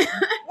bad.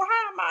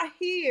 Why am I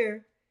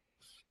here?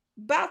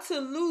 About to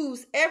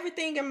lose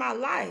everything in my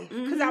life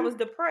because I was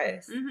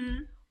depressed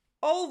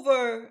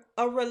over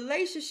a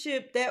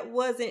relationship that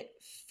wasn't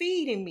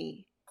feeding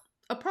me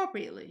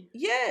appropriately.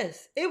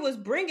 Yes, it was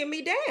bringing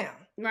me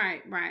down.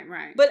 Right.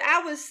 But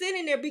I was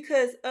sitting there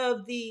because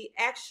of the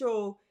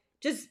actual,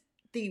 just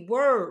the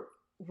word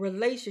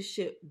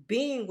relationship,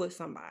 being with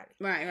somebody.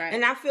 Right.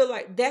 And I feel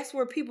like that's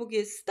where people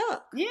get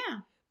stuck.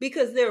 Yeah.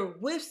 Because they're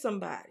with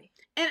somebody.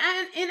 And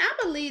I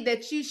believe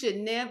that you should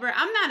never,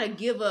 I'm not a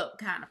give up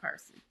kind of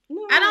person.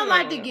 No, I don't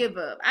like to give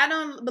up. I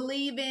don't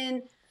believe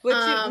in.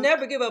 But you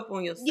never give up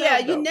on yourself. Yeah,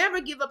 you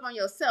never give up on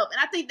yourself. And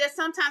I think that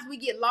sometimes we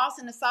get lost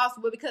in the sauce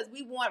because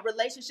we want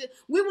relationship.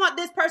 We want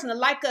this person to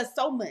like us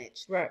so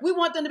much. Right. We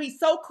want them to be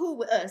so cool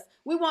with us.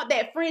 We want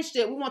that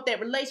friendship. We want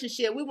that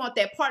relationship. We want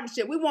that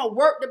partnership. We want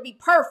work to be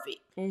perfect.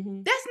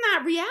 That's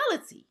not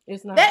reality.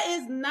 It's not. That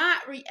is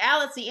not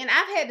reality. And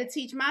I've had to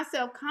teach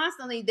myself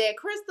constantly that,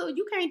 Crystal,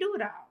 you can't do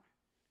it all.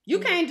 You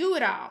can't do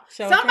it all.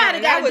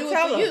 Somebody got to do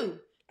it for you.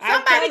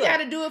 Somebody got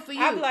to do it for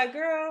you. I'd be like,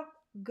 girl,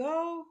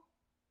 go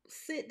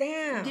sit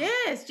down.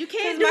 Yes, you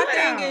can't do it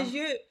all. My thing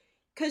is,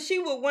 because she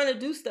would want to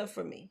do stuff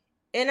for me.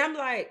 And I'm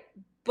like,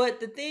 but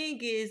the thing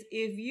is,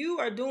 if you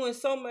are doing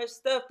so much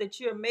stuff that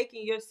you're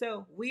making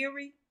yourself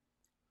weary,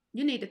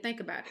 you need to think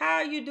about it. How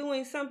are you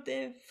doing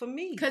something for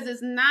me? Because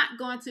it's not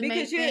going to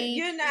make things,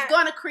 it's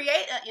going to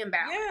create an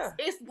imbalance. Yeah.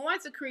 It's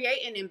going to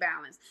create an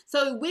imbalance.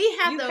 So we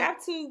have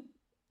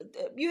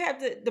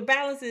the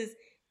balance is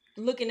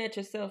looking at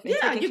yourself.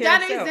 And you got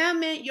to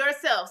examine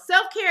yourself.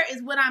 Self-care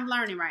is what I'm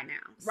learning right now.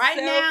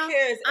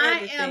 Self-care is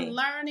everything. I am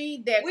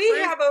learning that we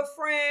have a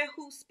friend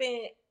who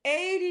spent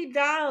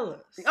 $80.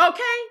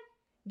 Okay.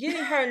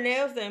 Getting her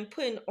nails done,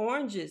 putting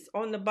oranges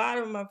on the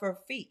bottom of her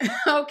feet.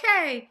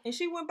 Okay. And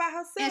she went by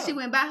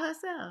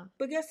herself.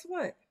 But guess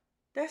what?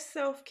 That's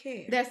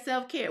self-care. That's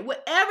self-care.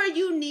 Whatever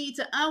you need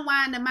to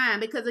unwind the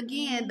mind. Because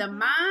again, the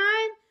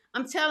mind,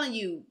 I'm telling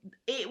you,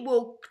 it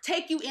will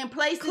take you in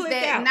places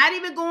that not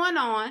even going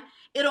on.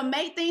 It'll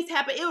make things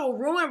happen. It will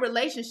ruin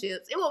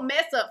relationships. It will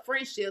mess up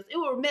friendships. It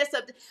will mess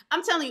up.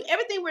 I'm telling you,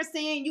 everything we're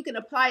saying, you can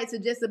apply it to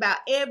just about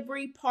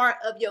every part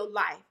of your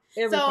life.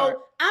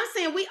 I'm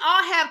saying we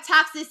all have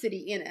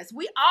toxicity in us.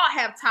 We all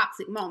have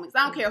toxic moments.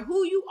 I don't care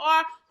who you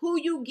are, who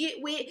you get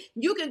with.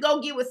 You can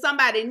go get with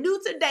somebody new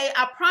today.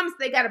 I promise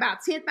they got about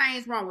 10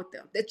 things wrong with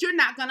them that you're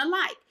not going to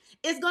like.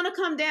 It's going to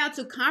come down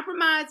to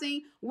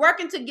compromising,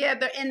 working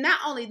together, and not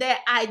only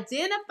that,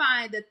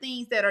 identifying the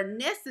things that are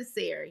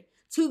necessary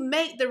to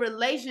make the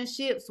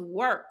relationships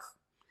work.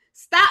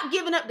 Stop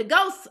giving up the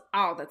ghost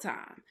all the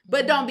time,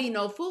 but don't be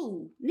no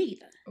fool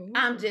neither.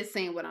 I'm just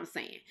saying what I'm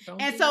saying.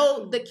 And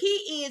so the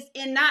key is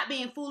in not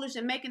being foolish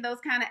and making those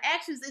kind of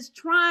actions is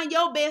trying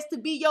your best to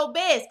be your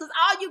best, because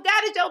all you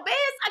got is your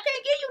best. I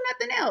can't give you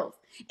nothing else.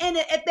 And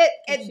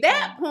at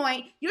that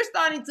point, you're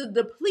starting to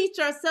deplete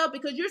yourself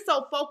because you're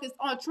so focused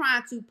on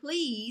trying to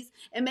please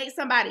and make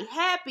somebody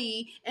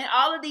happy and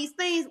all of these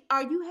things.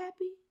 Are you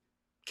happy?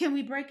 Can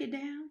we break it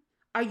down?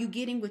 Are you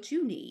getting what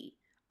you need?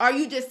 Are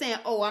you just saying,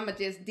 oh, I'm going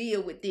to just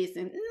deal with this?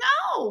 And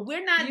no,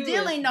 we're not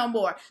dealing no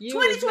more.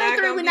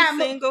 2023, we're not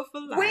single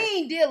for life. We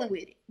ain't dealing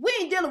with it. We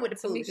ain't dealing with the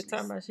foolishness. Tamika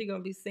talking about she going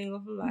to be single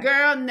for life.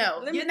 Girl,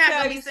 no. You're not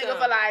going to be single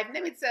for life.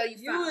 Let me tell you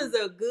something. You is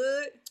a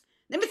good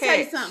Let me tell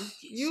you something.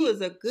 You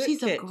is a good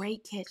She's catch. a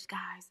great catch,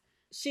 guys.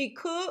 She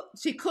cook,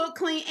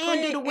 clean,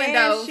 and do the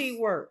windows. And she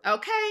work.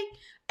 Okay?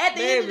 At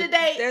the end of the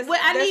day,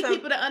 I need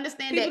people to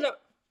understand that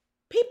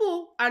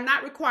people are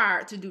not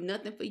required to do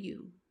nothing for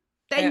you.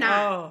 They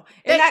not.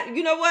 And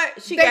you know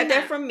what? She got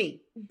that from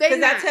me.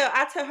 Because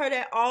I tell her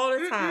that all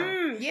the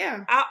time.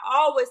 Yeah. I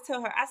always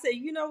tell her, I say,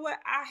 you know what?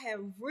 I have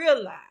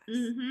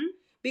realized.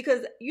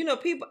 Because, you know,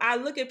 I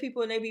look at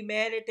people and they be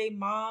mad at their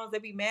moms. They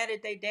be mad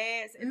at their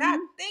dads. And I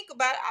think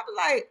about it. I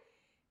be like,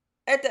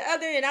 at the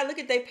other end, I look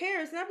at their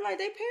parents. And I be like,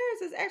 their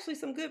parents is actually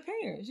some good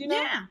parents, you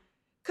know? Yeah.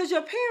 Because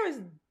your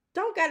parents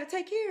don't got to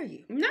take care of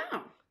you.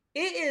 No. It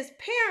is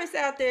parents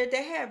out there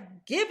that have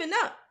given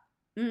up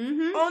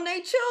on their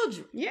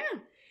children. Yeah.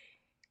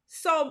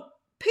 So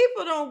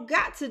people don't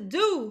got to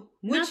do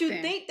what you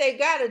think they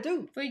got to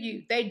do for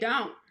you. They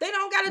don't. They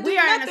don't got to do nothing for you. We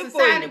are in a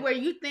society where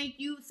you think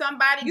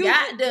somebody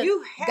got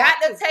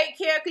to take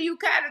care of you,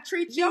 got to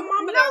treat you. Your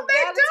mama got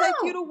to take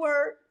you to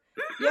work.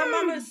 Your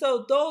mama.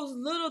 So those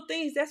little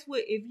things. That's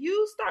what. If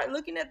you start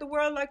looking at the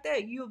world like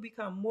that, you'll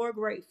become more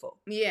grateful.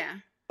 Yeah.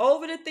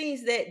 Over the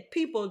things that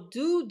people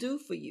do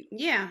for you.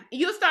 Yeah.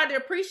 You'll start to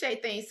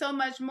appreciate things so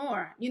much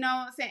more. You know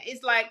what I'm saying?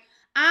 It's like,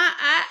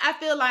 I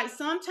feel like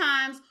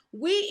sometimes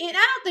and I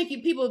don't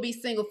think people will be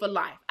single for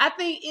life. I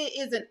think it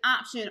is an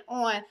option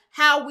on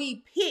how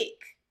we pick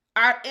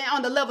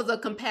on the levels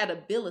of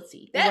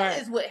compatibility. That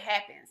is what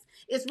happens.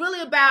 It's not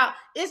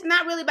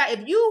really about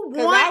if you want.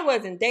 Because I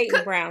wasn't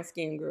dating brown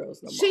skinned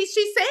girls no more.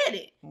 She said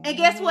it. And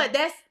guess what?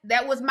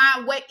 That was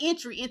my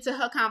entry into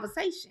her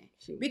conversation.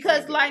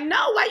 Because no,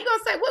 why you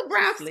gonna say what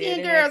brown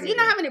skinned girls? You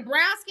know how many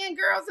brown skinned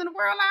girls in the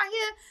world out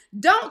here?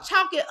 Don't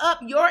chalk it up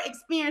your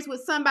experience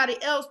with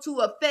somebody else to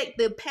affect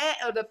the past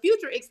or the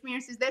future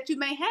experiences that you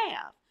may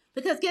have.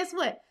 Because guess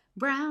what?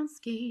 Brown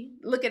skin.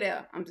 Look at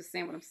her. I'm just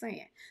saying what I'm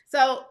saying.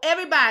 So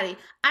everybody,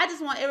 I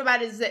just want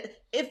everybody to say,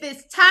 if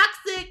it's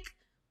toxic,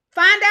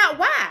 find out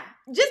why.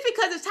 Just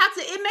because it's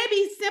toxic, it may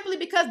be simply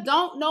because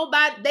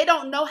they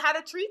don't know how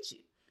to treat you.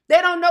 They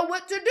don't know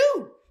what to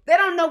do. They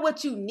don't know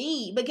what you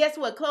need. But guess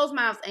what? Closed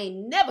mouths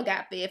ain't never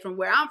got fed from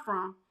where I'm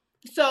from.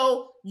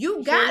 So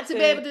you got to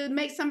be able to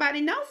make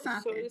somebody know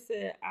something. So it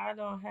said, I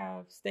don't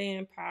have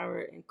staying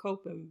power and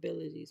coping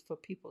abilities for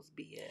people's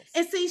BS.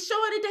 And see,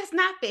 shorty, that's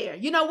not fair.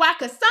 You know why?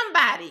 Because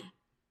somebody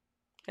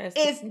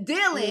is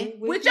dealing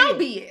with your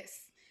BS.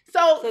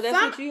 So that's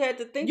what you had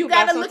to think you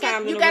about.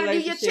 You got to do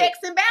your checks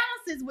and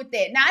balances with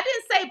that. Now, I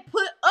didn't say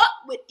put up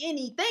with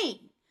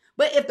anything.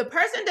 But if the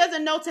person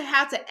doesn't know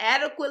how to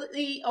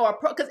adequately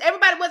because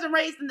everybody wasn't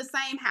raised in the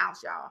same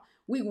house, y'all.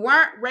 We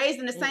weren't raised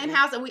in the same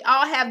house, and we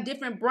all have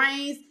different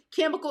brains,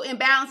 chemical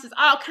imbalances,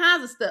 all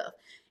kinds of stuff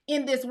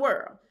in this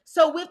world.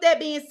 So with that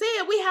being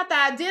said, we have to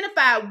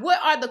identify what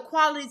are the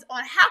qualities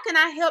on how can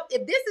I help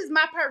if this is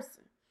my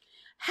person.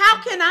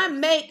 How can I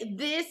make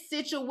this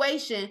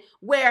situation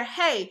where,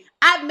 hey,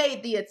 I've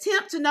made the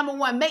attempt to, number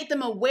one, make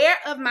them aware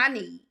of my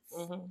needs.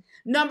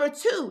 Number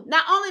two,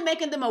 not only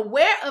making them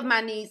aware of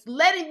my needs,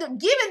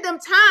 giving them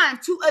time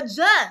to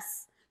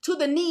adjust to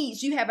the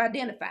needs you have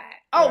identified.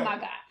 Oh my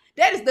God.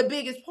 That is the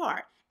biggest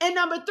part. And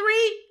number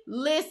three,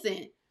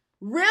 listen,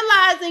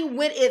 realizing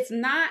when it's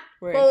not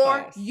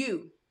for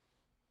you.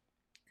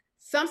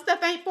 Some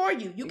stuff ain't for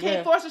you. You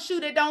can't force a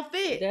shoe that don't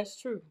fit. That's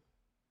true.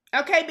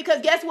 Okay,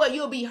 because guess what?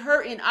 You'll be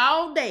hurting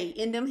all day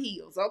in them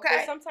heels, okay?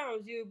 But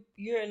sometimes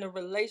you're in a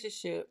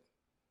relationship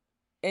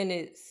and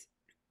it's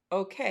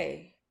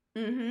okay.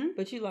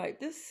 But you like,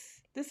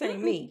 this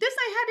ain't me. This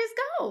ain't how this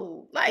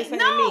go. Like,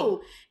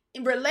 no.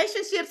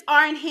 Relationships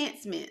are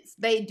enhancements.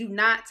 They do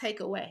not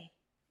take away.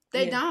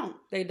 They don't.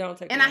 They don't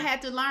take And away. I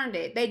had to learn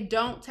that. They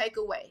don't take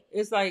away.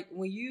 It's like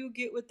when you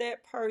get with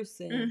that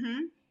person,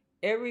 Mm-hmm.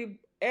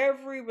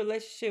 every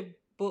relationship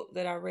book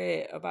that I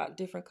read about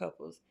different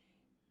couples,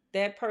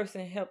 that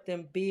person helped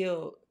them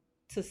build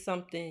to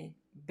something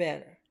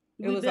better.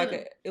 It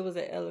was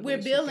an elevation.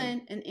 We're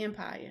building an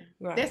empire.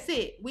 Right. That's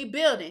it. We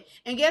building.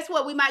 And guess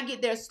what? We might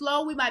get there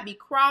slow. We might be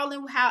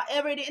crawling,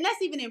 however it is. And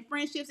that's even in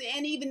friendships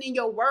and even in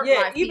your work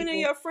life. Even in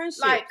people. your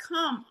friendships. Like,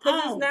 come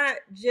Because on. it's not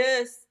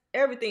just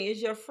everything.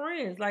 It's your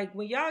friends. Like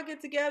when y'all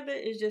get together,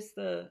 it's just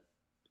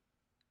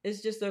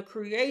a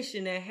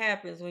creation that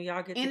happens when y'all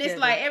get together. And it's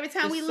like every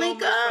time It's we so link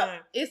much up, fun.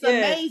 it's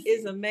Yes, amazing.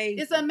 It's amazing.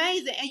 It's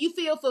amazing. And you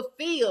feel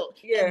fulfilled.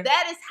 Yeah. And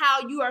that is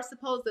how you are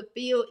supposed to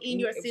feel in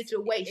your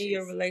situation. In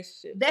your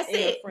relationship. That's in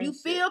your it. You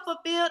friendship. feel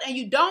fulfilled and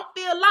you don't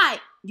feel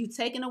like you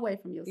taken away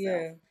from yourself.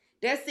 Yeah.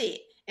 That's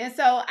it. And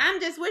so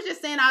we're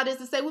just saying all this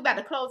to say we're about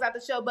to close out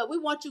the show, but we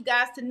want you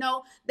guys to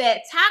know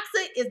that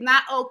toxic is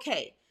not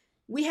okay.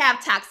 We have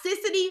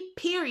toxicity,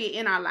 period,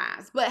 in our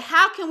lives. But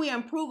how can we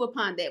improve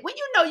upon that? When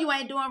you know you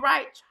ain't doing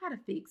right, try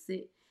to fix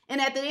it. And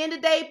at the end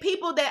of the day,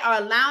 people that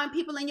are allowing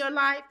people in your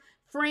life,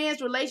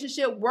 friends,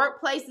 relationship,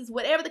 workplaces,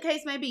 whatever the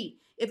case may be,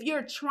 if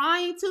you're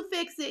trying to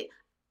fix it,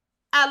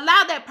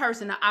 allow that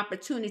person an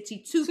opportunity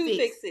to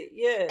fix it.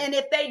 Yeah. And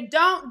if they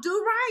don't do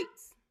right,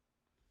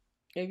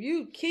 if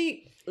you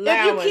keep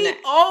allowing that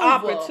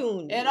over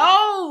opportunity and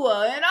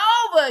over and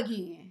over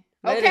again,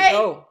 let okay? it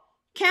go.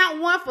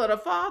 Count one for the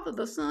Father,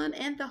 the Son,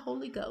 and the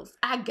Holy Ghost.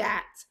 I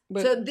got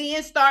But- to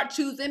then start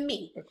choosing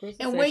me. But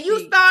Crystal And said when you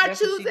start that's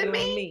what she choosing did on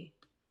me,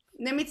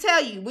 let me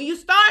tell you, when you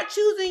start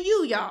choosing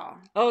you, y'all.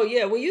 Oh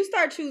yeah, when you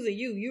start choosing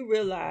you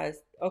realize,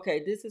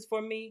 okay, this is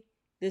for me.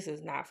 This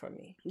is not for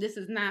me. This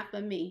is not for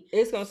me.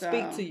 It's gonna So,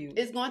 speak to you.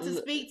 It's going to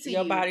speak to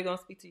Your you. body gonna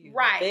speak to you.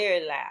 Right.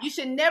 Very loud. You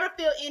should never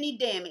feel any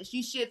damage.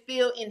 You should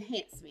feel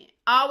enhancement.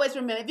 Always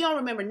remember, if you don't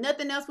remember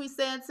nothing else we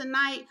said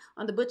tonight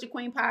on the Butcher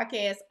Queen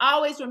podcast,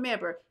 always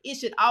remember, it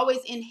should always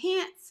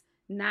enhance,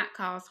 not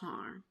cause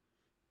harm.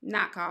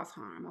 Not cause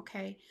harm,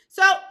 okay?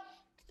 So,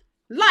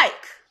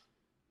 like,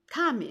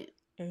 comment,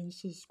 and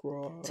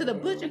subscribe to the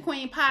Butcher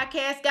Queen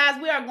podcast.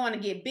 Guys, we are going to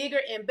get bigger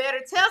and better.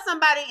 Tell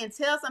somebody and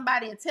tell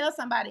somebody and tell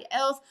somebody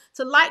else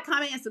to like,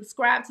 comment, and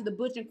subscribe to the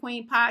Butcher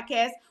Queen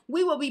podcast.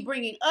 We will be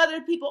bringing other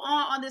people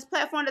on this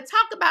platform to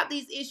talk about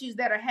these issues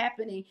that are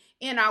happening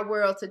in our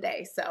world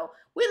today. So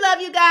we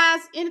love you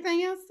guys.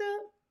 Anything else, too?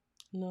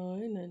 No,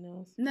 ain't nothing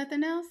else.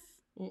 Nothing else?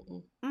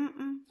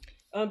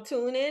 Mm-mm.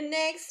 Tune in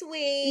next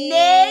week.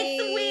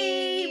 Next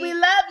week. We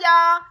love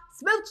y'all.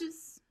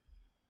 Smooches.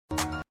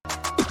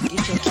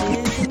 Get your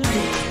kids in the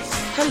mix.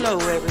 Hello,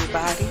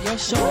 everybody. Your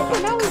show about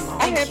to come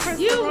on. I had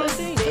You was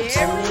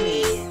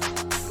very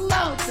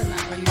slow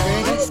tonight. Are you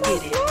ready? Let's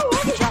get it.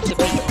 Drop the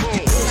beat.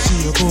 Is he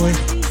a boy?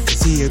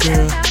 Is he a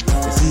girl?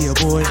 Is he a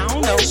boy? I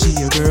don't know. Is she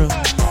a girl?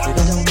 It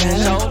don't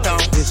matter. No,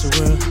 don't. It's a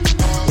world.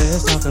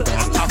 Let's talk about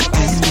it.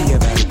 And be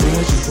about the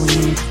Butcher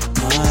Queen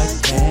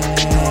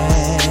podcast.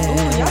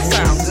 Ooh, y'all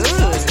sound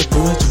good. It's the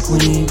Butcher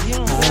Queen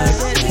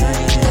podcast.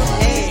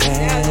 Hey,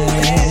 now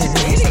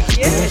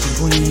Butcher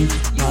Queen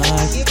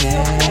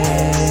podcast.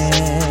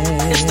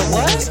 it's the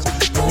what?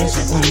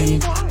 Butcher Queen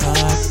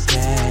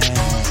podcast.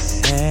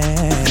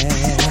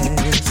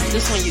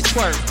 This one you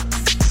twerk.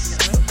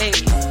 Hey,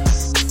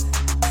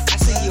 I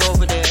see you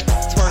over there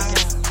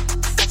twerking.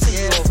 I see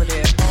you over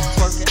there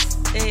twerking.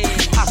 Hey,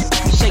 pop it,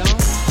 shake it,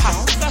 pop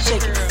it,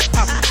 shake it,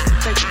 pop it,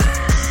 shake it.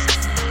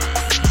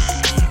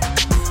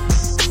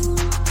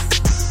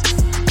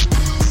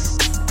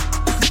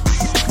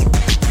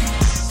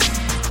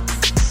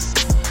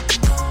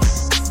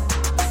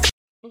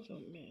 Oh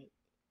man,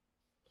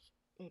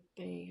 that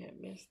thing had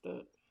messed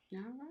up. All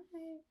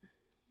right.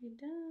 We're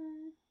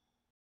done.